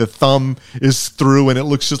like the thumb is through, and it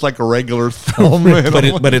looks just like a regular thumb.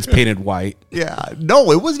 but it's painted white. Yeah,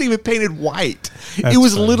 no, it wasn't even painted white. That's it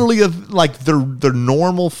was funny. literally like their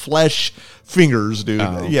normal flesh fingers, dude.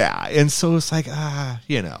 Oh. Yeah, and so it's like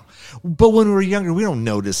But when we were younger, we don't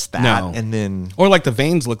notice that, No. and then Or like the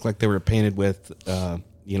veins look like they were painted with,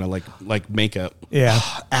 like makeup. Yeah.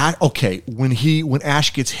 okay, when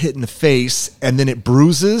Ash gets hit in the face and then it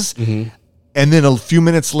bruises, and then a few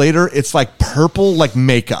minutes later it's like purple, like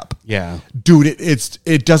makeup. Yeah. Dude,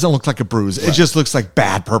 it doesn't look like a bruise. It just looks like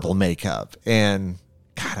bad purple makeup. And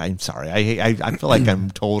God, I'm sorry. I feel like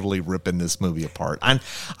I'm totally ripping this movie apart.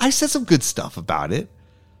 I said some good stuff about it.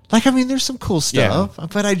 Like, I mean, there's some cool stuff,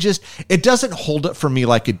 but it doesn't hold up for me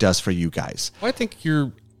like it does for you guys. Well, I think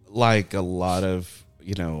you're like a lot of,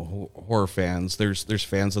 horror fans. There's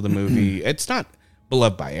fans of the movie. It's not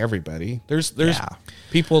beloved by everybody. There's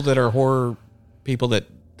people that are horror people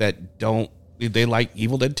that don't, they like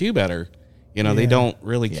Evil Dead 2 better. They don't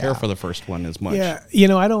really care for the first one as much. Yeah.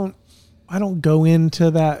 I don't go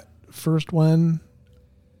into that first one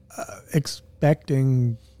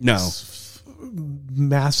expecting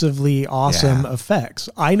massively awesome effects.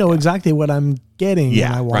 I know exactly what I'm getting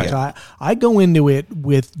when I watch. Right. I go into it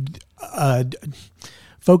with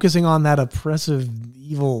focusing on that oppressive,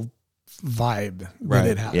 evil vibe that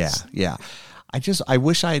it has. Yeah. I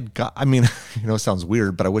wish I had got, I mean, it sounds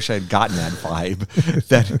weird, but I wish I had gotten that vibe.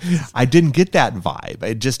 That I didn't get that vibe.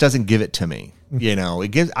 It just doesn't give it to me.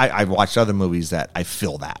 It gives, I've watched other movies that I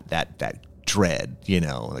feel that dread,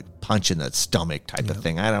 like punch in the stomach type of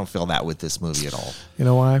thing. I don't feel that with this movie at all. You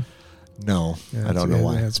know why? No, I don't know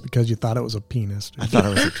why. It's because you thought it was a penis. I thought it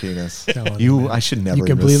was a penis. Come on, man. I should never You have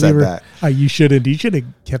completely said that. You shouldn't. You should have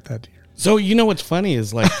kept that to yourself. So you know what's funny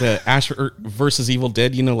is like the Ash versus Evil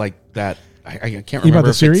Dead. You know, like that. I can't remember. You about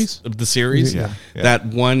the series? The series. Yeah. That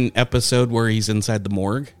one episode where he's inside the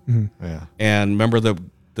morgue. Mm-hmm. Yeah. And remember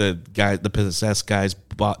the guy, the possessed guy's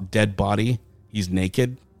dead body. He's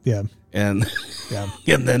naked. Yeah. And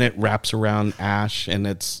and then it wraps around Ash, and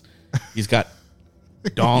he's got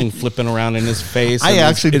dong flipping around in his face. I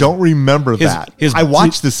actually don't remember that. I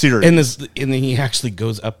watched the series, and then he actually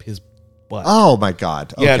goes up his butt. Oh my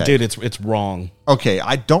god! Okay. Yeah, dude, it's wrong. Okay,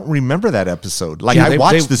 I don't remember that episode. Like Yeah, I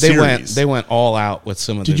watched the series. They went all out with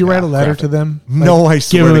some of. Did you write a letter to them? No, I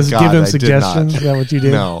swear to God, give them I suggestions. did not. Is that what you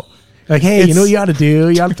did? No. Like, hey, you know what you ought to do?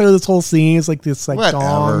 You ought to throw this whole scene. It's like this, like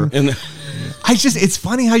Whatever. dong. And It's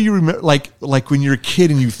funny how you remember, like when you're a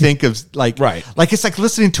kid and you think of like, Right. Like it's like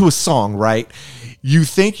listening to a song, right? You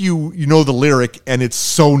think you know the lyric and it's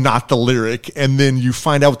so not the lyric. And then you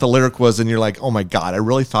find out what the lyric was and you're like, oh my God, I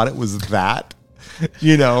really thought it was that,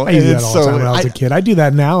 you know? I used that all the time when I was a kid. I do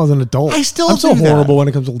that now as an adult. I'm so do horrible when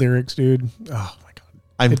it comes to lyrics, dude. Oh my God.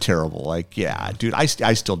 I'm terrible. Like, yeah, dude, I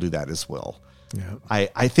still do that as well. Yeah.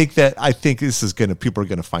 I think this is people are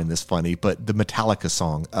gonna find this funny, but the Metallica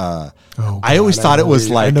song, I always thought it was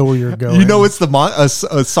like, I know where you're going. You know, it's the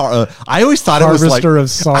I always thought it was like Harvester of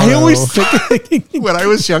Sorrow. I always when I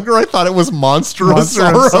was younger, I thought it was Monster of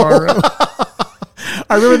Sorrow.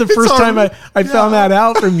 I remember the first time I found that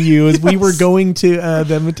out from you is we were going to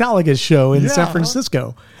the Metallica show in San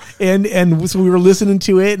Francisco, and so we were listening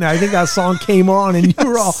to it, and I think that song came on, and you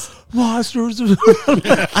were all. Monsters.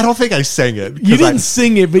 I don't think I sang it. You didn't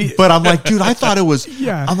sing it, but I'm like, dude, I thought it was.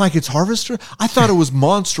 Yeah. I'm like, it's Harvester. I thought it was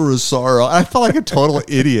Monster of Sorrow. I felt like a total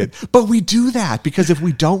idiot. But we do that because if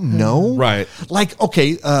we don't know, Right. Like,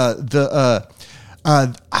 okay,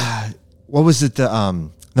 what was it?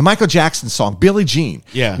 The Michael Jackson song, Billie Jean.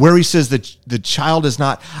 Yeah. Where he says that the child is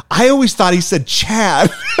not. I always thought he said Chad.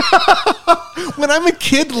 When I'm a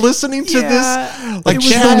kid listening to this, like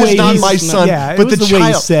Chad is not my son, but the child. Way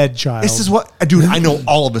he said child. This is what, dude. I know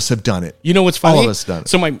all of us have done it. you know what's funny? All of us done it.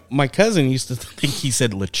 So my cousin used to think he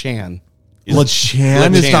said LeChan.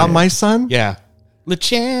 LeChan is not my son. Yeah.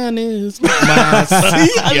 LeChan is my son.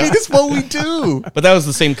 See, I mean, it's what we do. But that was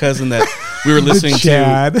the same cousin that we were listening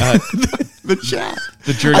Chad. to The Chad,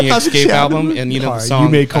 the Journey Escape album, and you know the song. You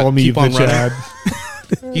may call me Keep the on Chad.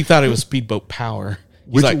 Running. He thought it was Speedboat Power.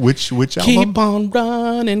 He's which album? Keep on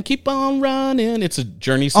running, keep on running. It's a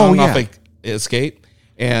Journey song off like Escape,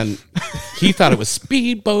 and he thought it was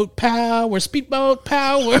Speedboat Power, Speedboat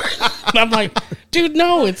Power. And I'm like, dude,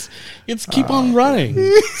 no, it's Keep on Running.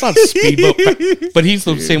 It's not Speedboat. But he's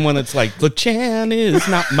the same one that's like, LeChan is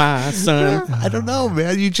not my son. I don't know, man.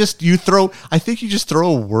 I think you just throw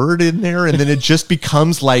a word in there and then it just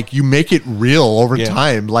becomes like you make it real over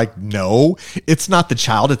time. Like, no, it's not the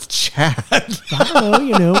child, it's Chad. I don't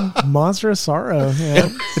know, Monster of Sorrow. Yeah.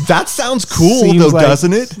 That sounds cool, Seems though, like-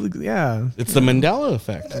 doesn't it? Yeah. It's the Mandela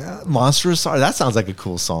effect. Monster of Sorrow. That sounds like a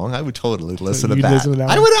cool song. I would totally listen to you'd that. listen to that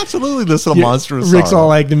I one? would absolutely listen to Monster of Sorrow. Rick's all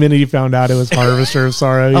like, the minute he found out it was Harvester of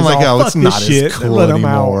Sorrow, he's I'm like, all, oh, it's fuck not this shit. as cool Let him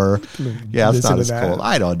out. anymore. Yeah, it's Listen not to as that. cool.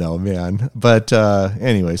 I don't know, man. But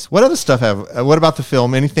anyways, what other stuff what about the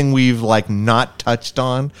film? Anything we've like not touched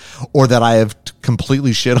on or that I have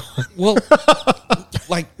completely shit on? Well,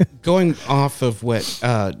 like going off of what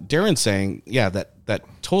Darren's saying, that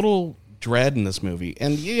total dread in this movie,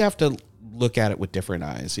 and you have to look at it with different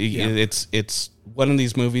eyes. It's one of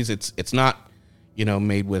these movies. It's not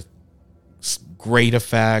made with great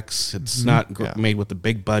effects. It's not made with a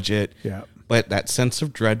big budget. Yeah. But that sense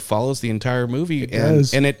of dread follows the entire movie,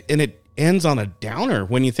 does. and it ends on a downer.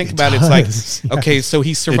 When you think about it, it's like, okay, so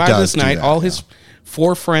he survived does this do night. that, All his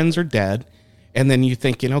 4 friends are dead, and then you're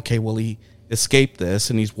thinking, okay, well, he escaped this,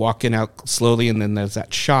 and he's walking out slowly, and then there's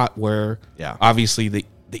that shot where, obviously the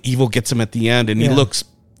evil gets him at the end, and he looks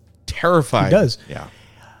terrified. He does. Yeah.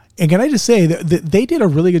 And can I just say that they did a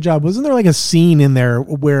really good job? Wasn't there like a scene in there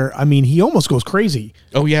where, I mean, he almost goes crazy,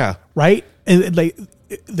 Oh yeah, right? And like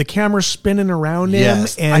the camera's spinning around him,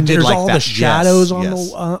 Yes, I and did there's like all that. the shadows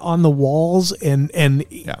Yes. on the walls, and then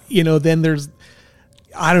there's,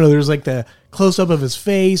 I don't know, there's like the close up of his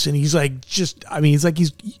face, and he's like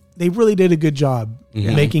they really did a good job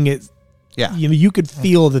making it. Yeah. You could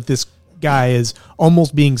feel that this guy is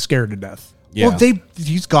almost being scared to death. yeah. Well,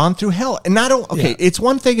 he's gone through hell, and it's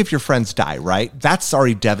one thing if your friends die, right? That's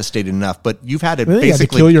already devastating enough. But you've had to Well, you had to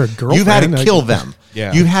basically kill your You've had to girlfriend. kill them.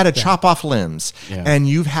 Yeah. You've had to chop off limbs, Yeah. and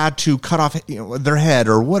you've had to cut off their head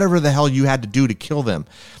or whatever the hell you had to do to kill them.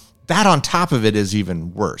 That on top of it is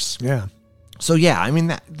even worse. Yeah. So yeah, I mean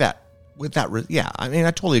that with that, I mean,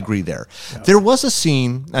 I totally agree there. Yeah. There was a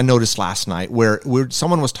scene I noticed last night where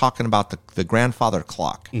someone was talking about the grandfather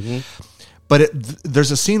clock, but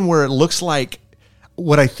there's a scene where it looks like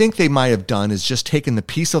what I think they might have done is just taken the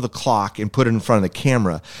piece of the clock and put it in front of the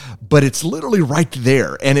camera, but it's literally right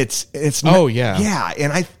there, and it's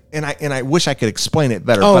and I wish I could explain it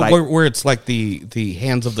better. But where it's like the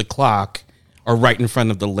hands of the clock are right in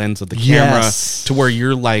front of the lens of the camera, to where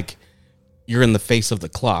you're in the face of the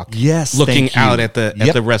clock. Yes, looking out at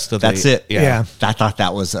the rest of That's it. Yeah. I thought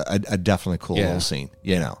that was a definitely cool little scene.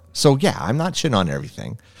 So I'm not shitting on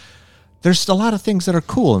everything. There's a lot of things that are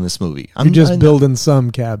cool in this movie. I'm just building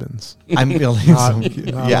some cabins. I'm building some.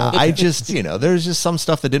 I just there's just some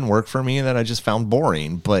stuff that didn't work for me and that I just found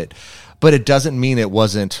boring. But it doesn't mean it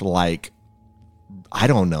wasn't like, I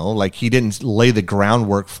don't know, like he didn't lay the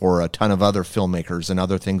groundwork for a ton of other filmmakers and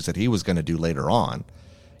other things that he was going to do later on.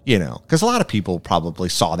 Because a lot of people probably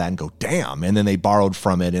saw that and go, damn, and then they borrowed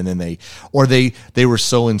from it, and then they were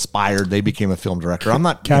so inspired they became a film director. I'm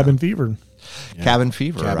not Cabin Fever. Yeah. Cabin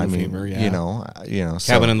Fever. Cabin Fever, yeah.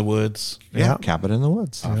 Cabin in the Woods. Yeah, Cabin in the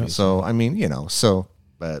Woods. Obviously. So I mean,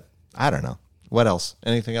 but I don't know. What else?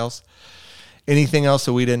 Anything else? Anything else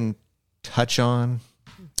that we didn't touch on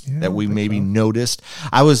that we maybe noticed?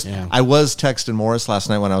 I was texting Morris last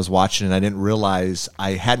night when I was watching, and I didn't realize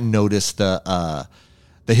I hadn't noticed the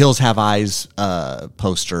Hills Have Eyes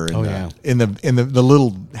poster in the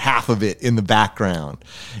little half of it in the background.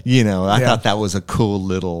 I thought that was a cool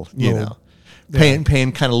little, paying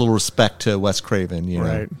kind of little respect to Wes Craven,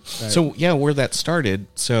 Right. So where that started.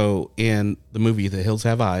 So in the movie The Hills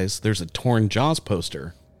Have Eyes, there's a torn Jaws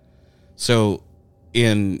poster. So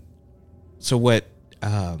what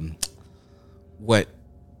Sam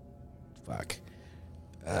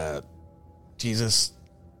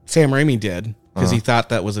Raimi did, because he thought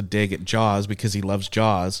that was a dig at Jaws because he loves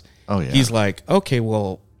Jaws. Oh yeah. He's like, okay,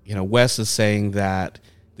 well, Wes is saying that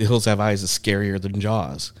The Hills Have Eyes is scarier than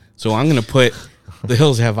Jaws. So I'm going to put The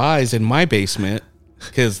Hills Have Eyes in my basement,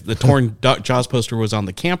 because the torn Jaws poster was on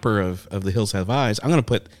the camper of The Hills Have Eyes. I'm going to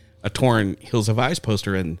put a torn Hills Have Eyes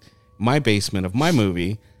poster in my basement of my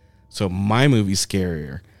movie, so my movie's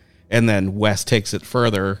scarier. And then Wes takes it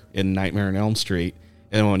further in Nightmare on Elm Street.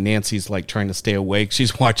 And when Nancy's like trying to stay awake,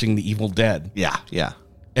 she's watching The Evil Dead. Yeah.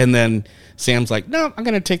 And then Sam's like, no, I'm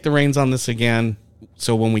going to take the reins on this again.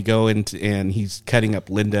 So when we go and he's cutting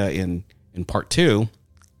up Linda in part 2,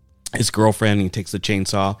 his girlfriend, he takes the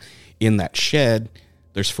chainsaw in that shed.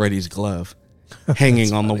 There's Freddy's glove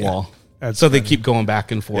hanging on the wall. So they keep going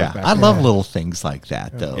back and forth. Yeah. I love little things like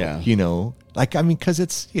that, though. Yeah. Because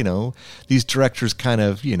it's, these directors kind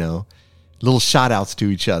of, little shout outs to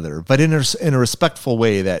each other, but in a respectful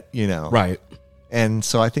way that, Right. And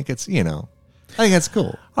so I think it's, I think that's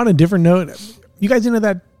cool. On a different note, you guys into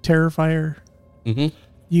that Terrifier? Mm-hmm.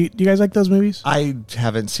 Do you guys like those movies? I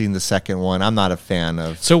haven't seen the second one. I'm not a fan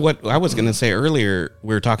of. So what I was going to say earlier,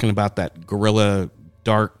 we were talking about that guerrilla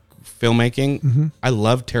dark filmmaking. Mm-hmm. I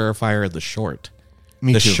love Terrifier the short.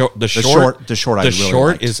 Me too. The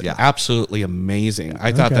short is absolutely amazing.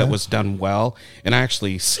 I thought that was done well, and I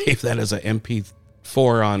actually saved that as an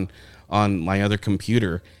MP4 on my other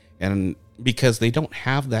computer, and because they don't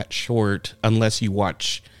have that short unless you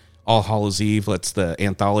watch All Hallows Eve. That's the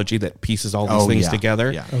anthology that pieces all these things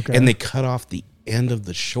together. Yeah. Okay. And they cut off the end of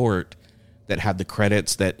the short that had the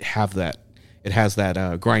credits that have that. It has that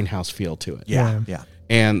Grindhouse feel to it. Yeah.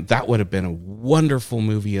 And that would have been a wonderful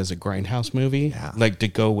movie as a Grindhouse movie, like to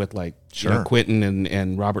go with Quentin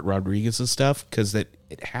and Robert Rodriguez's stuff, because it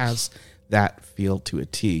has that feel to a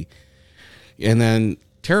T. And then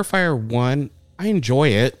Terrifier 1, I enjoy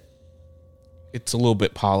it. It's a little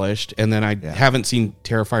bit polished. And then I haven't seen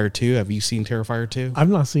Terrifier 2. Have you seen Terrifier 2? I've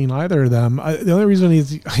not seen either of them. The only reason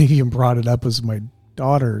I even brought it up was my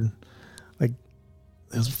daughter. It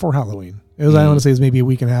was before Halloween. I want to say it was maybe a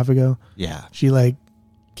week and a half ago. Yeah. She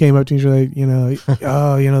came up to me, she's like,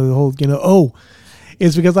 the whole,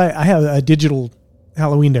 it's because I have a digital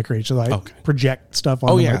Halloween decoration. So I project stuff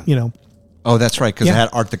on Oh, that's right, because it had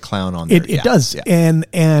Art the Clown on there. It does. Yeah.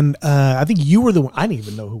 And I think you were the one, I didn't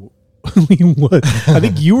even know who he was. I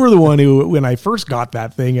think you were the one who, when I first got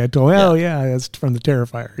that thing, I told him, that's from the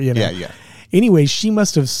Terrifier. Yeah. Anyway, she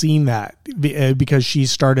must have seen that because she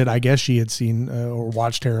started, I guess she had seen or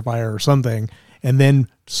watched Terrifier or something. And then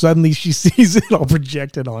suddenly she sees it all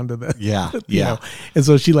projected onto the, and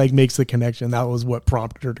so she makes the connection. That was what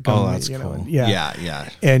prompted her to come. Oh, that's cool. Yeah.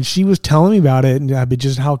 And she was telling me about it, and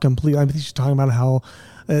just how complete. I mean, she's talking about how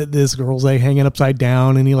this girl's like hanging upside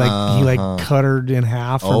down, and he cut her in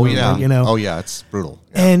half. Oh yeah, you know. Oh yeah, it's brutal.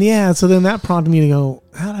 Yeah. And so then that prompted me to go,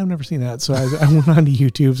 I've never seen that. So I went on to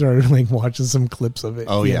YouTube, started like watching some clips of it.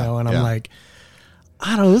 Oh you know, and I'm like,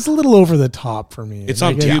 I don't know, it's a little over the top for me. It's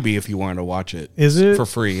on Tubi if you want to watch it. Is it for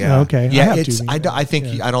free? Yeah. Okay. Yeah, I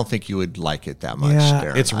don't think you would like it that much. Yeah.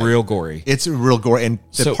 Darren. It's real gory. It's real gory, and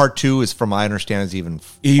the part 2 is, from my understanding, is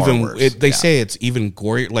even worse. They say it's even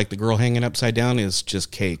gory. Like the girl hanging upside down is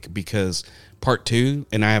just cake, because part 2,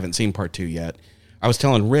 and I haven't seen part 2 yet. I was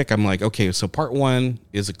telling Rick, I'm like, okay, so part 1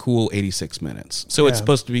 is a cool 86 minutes. So it's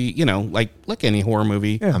supposed to be, like any horror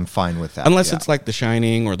movie. Yeah. I'm fine with that. Unless it's like The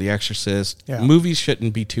Shining or The Exorcist. Yeah. Movies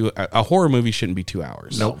shouldn't be a horror movie shouldn't be 2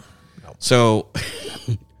 hours. Nope. So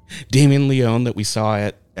Damien Leone that we saw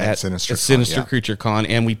at Sinister Creature Con,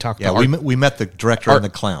 and we talked to we met the director and the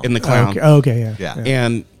clown. In the clown. Okay. Yeah.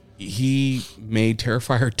 And he made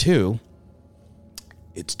Terrifier 2.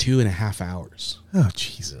 It's 2.5 hours. Oh,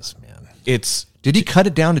 Jesus, man. Did he cut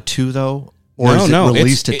it down to 2 though? Or is it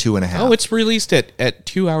released at 2.5? Oh, it's released at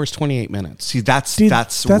 2 hours 28 minutes. See, that's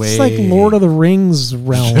way, like Lord of the Rings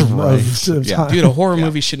realm right. of time. Dude, a horror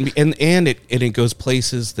movie shouldn't be, and it goes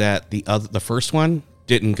places that the first one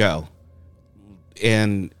didn't go,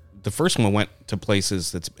 and the first one went to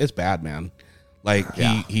places it's bad, man. Like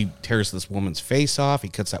he tears this woman's face off. He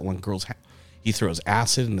cuts that one girl's. He throws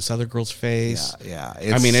acid in this other girl's face. Yeah.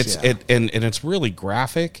 It's really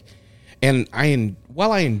graphic. And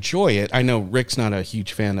while I enjoy it, I know Rick's not a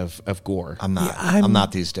huge fan of gore. I'm not. I'm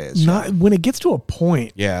not these days. Not when it gets to a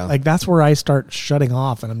point. Yeah, like that's where I start shutting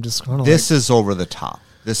off, and I'm just kind of. This is over the top.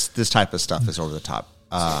 This type of stuff is over the top.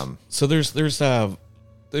 So there's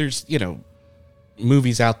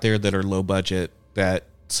movies out there that are low budget that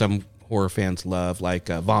some horror fans love, like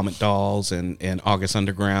Vomit Dolls and August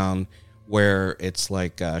Underground, where it's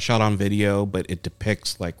like shot on video, but it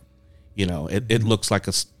depicts it looks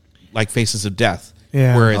like Faces of Death,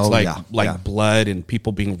 where it's blood and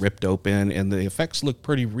people being ripped open, and the effects look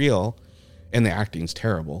pretty real, and the acting's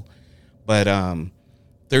terrible. But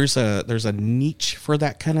there's a niche for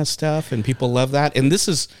that kind of stuff, and people love that. And this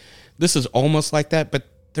is almost like that, but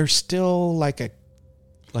there's still like a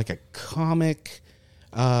comic,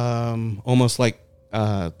 almost like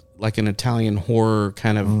an Italian horror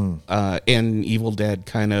kind of, and Evil Dead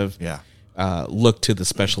kind of. Yeah. Look to the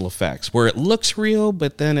special effects, where it looks real,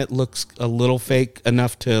 but then it looks a little fake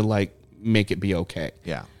enough to make it be okay.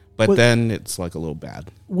 Yeah, but then it's like a little bad.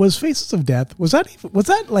 Was Faces of Death? Was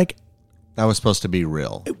that like? That was supposed to be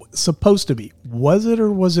real. It was supposed to be. Was it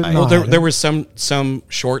or was it not? Well, there were some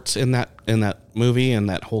shorts in that movie and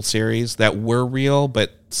that whole series that were real,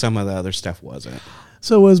 but some of the other stuff wasn't.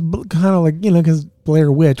 So it was kind of like, because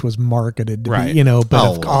Blair Witch was marketed to be,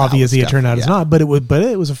 but obviously it turned out it's not. But it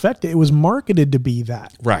was effective. It was marketed to be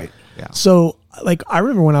that. Right. Yeah. So I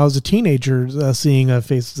remember when I was a teenager seeing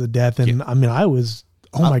Faces of Death, and I was.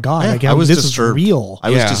 Oh my God! I was this disturbed. Is real. I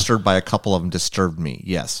was disturbed by a couple of them. Disturbed me.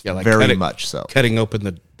 Yes, very much so. Cutting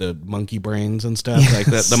open the monkey brains and stuff, like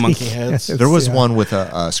the monkey heads. There was one with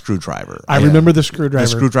a screwdriver. I remember the screwdriver.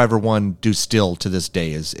 The screwdriver one, still to this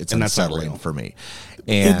day, it's unsettling for me.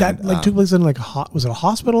 And that took place in was it a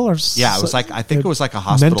hospital or? Yeah, it was I think it was like a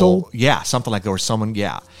hospital. Mental? Yeah, something like there was someone.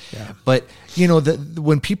 Yeah. But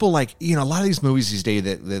when people a lot of these movies these days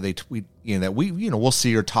that they tweet, that we'll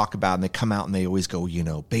see or talk about, and they come out and they always go,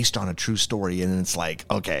 based on a true story, and it's like,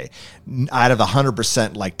 okay, out of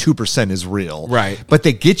 100%, like 2% is real, right? But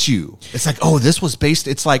they get you. It's like, oh, this was based.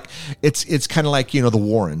 It's like it's kind of like the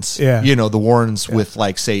Warrens, the Warrens with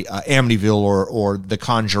say Amityville or the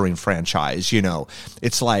Conjuring franchise.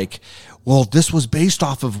 It's like, well, this was based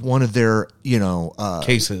off of one of their,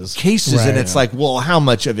 cases. Right, and it's like, well, how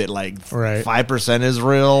much of it, 5% is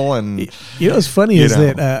real? And what's funny is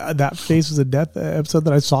that that Faces of Death episode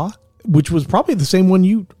that I saw, which was probably the same one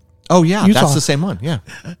you. Oh yeah, that's the same one. Yeah,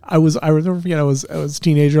 I was a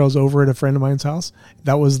teenager. I was over at a friend of mine's house.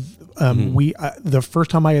 That was the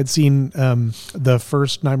first time I had seen the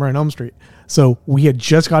first Nightmare on Elm Street. So we had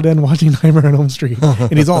just got done watching Nightmare on Elm Street,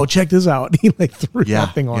 and he's all, check this out. He threw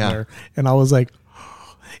that thing on there, and I was like,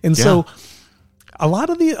 and so a lot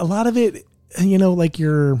of it,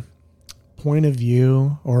 your point of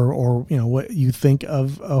view or what you think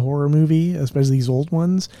of a horror movie, especially these old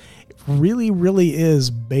ones, really, really is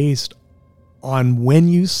based on when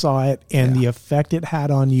you saw it and the effect it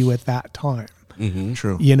had on you at that time. Mm-hmm.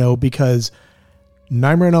 True. Because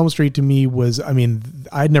Nightmare on Elm Street to me was,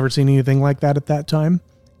 I'd never seen anything like that at that time.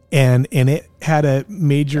 And it had a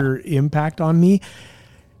major impact on me.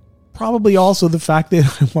 probably also the fact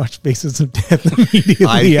that I watched Faces of Death immediately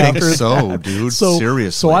I think after so, that. dude. So,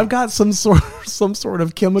 Seriously. So I've got some sort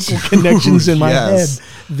of chemical connections in my Yes.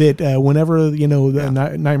 head that whenever the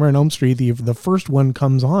Nightmare on Elm Street, the first one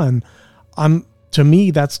comes on, to me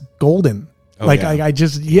that's golden. I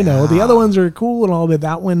just the other ones are cool and all, but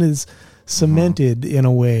that one is cemented in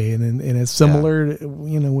a way, and it's similar,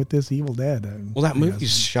 with this Evil Dead. Well, that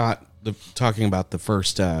movie's shot. Talking about the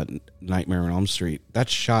first Nightmare on Elm Street,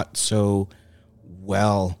 that's shot so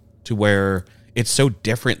well to where it's so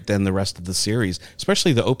different than the rest of the series,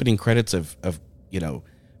 especially the opening credits of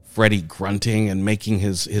Freddy grunting and making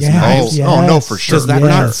his knives. Oh no, for sure. Does that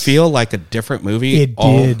not feel like a different movie? It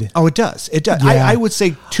did. Oh, it does. It does. Yeah. I would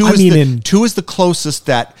say two is the closest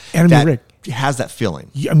that Rick has that feeling.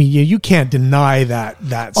 I mean, you can't deny that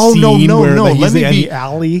Oh scene no. where he's Let me in be. the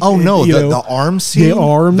alley. Oh no, the arm scene. The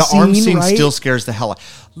arm scene, right? still scares the hell out.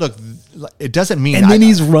 Look, it doesn't mean. And then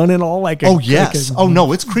he's running all like. Oh yes. Oh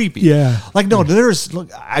no, it's creepy. Yeah. Like no, look.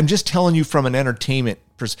 I'm just telling you from an entertainment.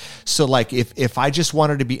 So like if I just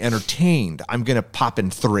wanted to be entertained, I'm gonna pop in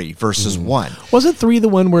 3 versus 1. Wasn't 3 the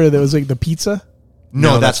one where there was like the pizza?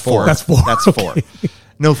 No, that's 4. That's 4. That's 4.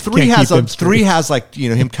 No, 3 Can't has keep them straight. 3 has like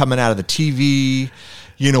him coming out of the TV.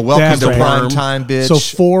 Welcome That's to right. prime time, bitch. So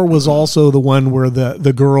 4 was also the one where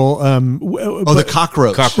the girl. the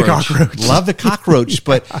cockroach. The cockroach. Love the cockroach,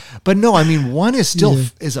 but no, I mean 1 is still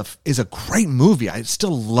is a great movie. I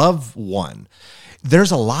still love 1.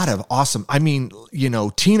 There's a lot of awesome. I mean,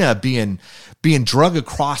 Tina being drug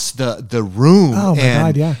across the room. Oh my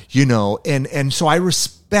God, yeah. And so I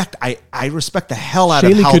respect the hell out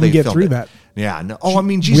Shaylee of how couldn't they get filmed through it. that. Yeah, no. Oh, I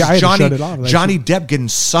mean, Jesus, I had to shut it off. Johnny Depp getting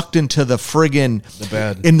sucked into the friggin'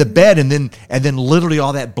 bed. in the bed, and then literally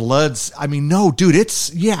all that blood's. I mean, no, dude,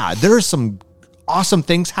 there's some awesome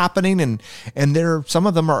things happening, and there some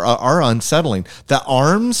of them are unsettling. The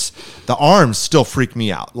arms still freak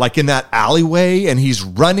me out. Like in that alleyway, and he's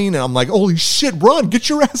running, and I'm like, holy shit, run, get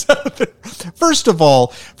your ass out of there. First of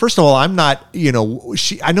all, I'm not, I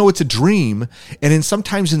know it's a dream, and then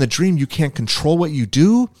sometimes in the dream you can't control what you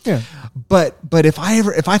do. Yeah. But if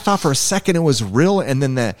I thought for a second it was real, and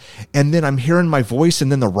then I'm hearing my voice,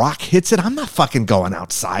 and then the rock hits it, I'm not fucking going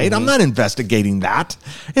outside. I'm not investigating that.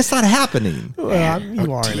 It's not happening. Well,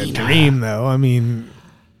 you are in a dream, though. I mean,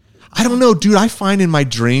 I don't know, dude. I find in my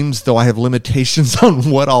dreams, though, I have limitations on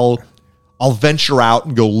what I'll venture out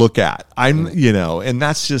and go look at. And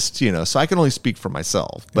that's just, so I can only speak for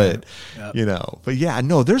myself. But, but yeah,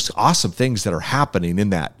 no, there's awesome things that are happening in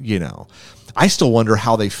that, I still wonder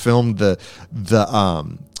how they filmed the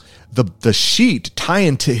sheet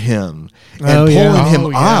tying to him and pulling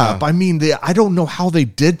him up. I mean, I don't know how they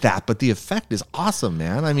did that, but the effect is awesome,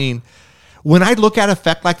 man. I mean, when I look at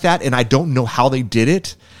effect like that and I don't know how they did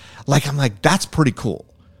it, I'm like, that's pretty cool,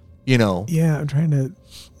 Yeah, I'm trying to,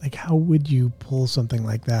 how would you pull something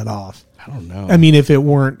like that off? I don't know. I mean, if it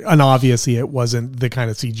weren't, and obviously it wasn't the kind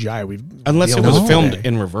of CGI we've... Unless it was filmed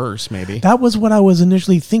in reverse, maybe. That was what I was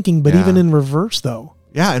initially thinking, but even in reverse, though.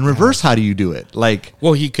 Yeah, in reverse, how do you do it?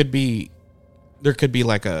 Well, there could be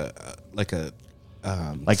like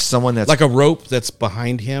someone that's like a rope that's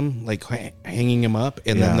behind him, hanging him up,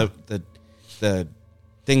 and then the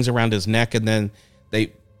things around his neck, and then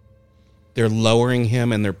they're lowering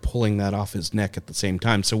him and they're pulling that off his neck at the same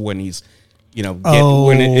time. So when he's,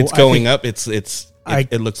 when it's going up, it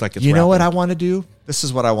looks like it's. You know what I want to do? This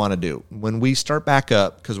is what I want to do when we start back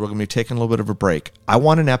up, because we're going to be taking a little bit of a break. I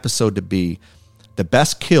want an episode to be the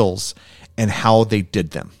best kills and how they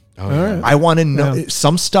did them. Oh, yeah. Right. I want to know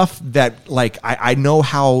some stuff that, I know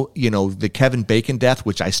how, the Kevin Bacon death,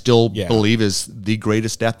 which I still believe is the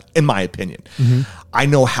greatest death, in my opinion. Mm-hmm. I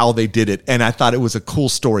know how they did it, and I thought it was a cool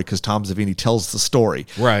story because Tom Savini tells the story.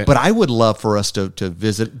 Right. But I would love for us to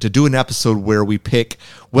do an episode where we pick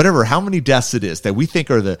how many deaths it is that we think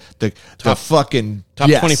are the fucking top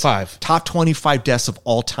 25. Top 25 deaths of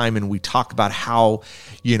all time, and we talk about how,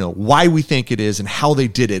 why we think it is and how they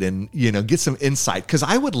did it, and, get some insight, because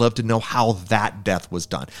I would love to know how that death was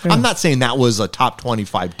done. Yeah. I'm not saying that was a top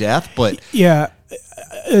 25 death, but... Yeah.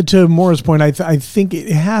 To Maura's point, I think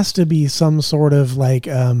it has to be some sort of reverse.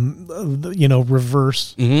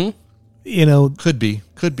 Mm-hmm. Could be.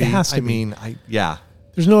 It has to be.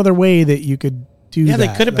 There's no other way that you could do that. Yeah,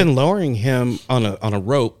 they could have been lowering him on a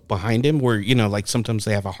rope behind him, where sometimes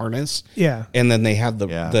they have a harness. Yeah, and then they have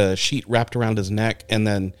the sheet wrapped around his neck, and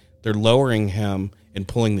then they're lowering him and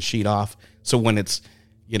pulling the sheet off. So when it's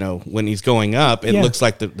when he's going up, it looks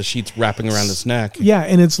like the sheet's wrapping around his neck. Yeah,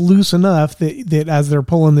 and it's loose enough that as they're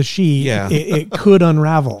pulling the sheet, it could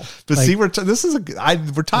unravel. But see, we're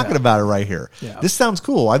talking about it right here. Yeah. This sounds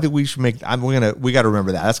cool. I think we should we got to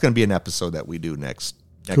remember that. That's going to be an episode that we do next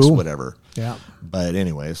whatever. Yeah. But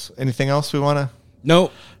anyways, anything else we want to?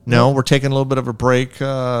 No, we're taking a little bit of a break.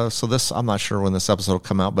 So I'm not sure when this episode will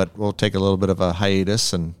come out, but we'll take a little bit of a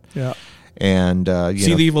hiatus and see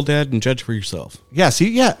The Evil Dead and judge for yourself. Yeah,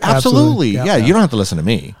 absolutely. Yeah, you don't have to listen to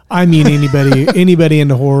me. I mean, anybody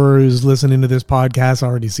into horror who's listening to this podcast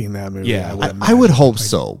already seen that movie. Yeah, I would hope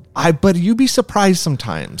so. But you'd be surprised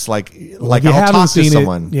sometimes. Like I'll talk to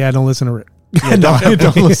someone. Don't listen to Rick. Yeah,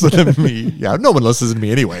 don't listen to me. Yeah, no one listens to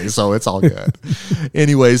me anyway, so it's all good.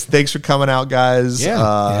 Anyways, thanks for coming out, guys.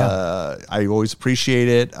 I always appreciate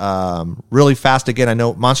it. Really fast again. I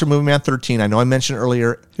know Monster Movie Man 13. I know I mentioned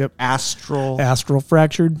earlier. Yep. Astral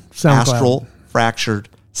Fractured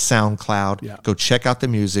SoundCloud. Yeah. Go check out the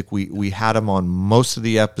music. We had them on most of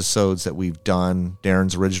the episodes that we've done.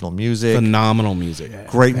 Darren's original music. Phenomenal music. Yeah.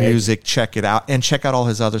 Great music. Check it out. And check out all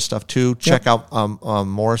his other stuff too. Check out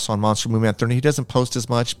Morris on Monster Movie Man 30. He doesn't post as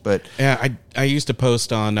much, but yeah, I used to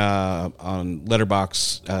post on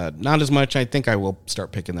Letterboxd. Not as much. I think I will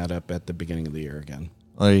start picking that up at the beginning of the year again.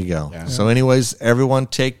 There you go. Yeah. So anyways, everyone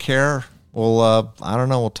take care. We'll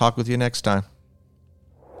we'll talk with you next time.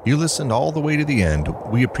 You listened all the way to the end.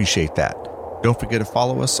 We appreciate that. Don't forget to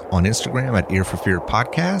follow us on Instagram at Ear for Fear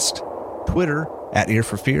Podcast, Twitter at Ear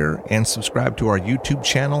for Fear, and subscribe to our YouTube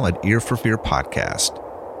channel at Ear for Fear Podcast.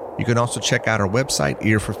 You can also check out our website,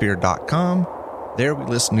 earforfear.com. There we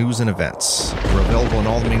list news and events. We're available on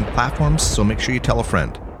all the main platforms, so make sure you tell a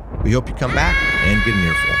friend. We hope you come back and get an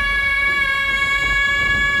earful.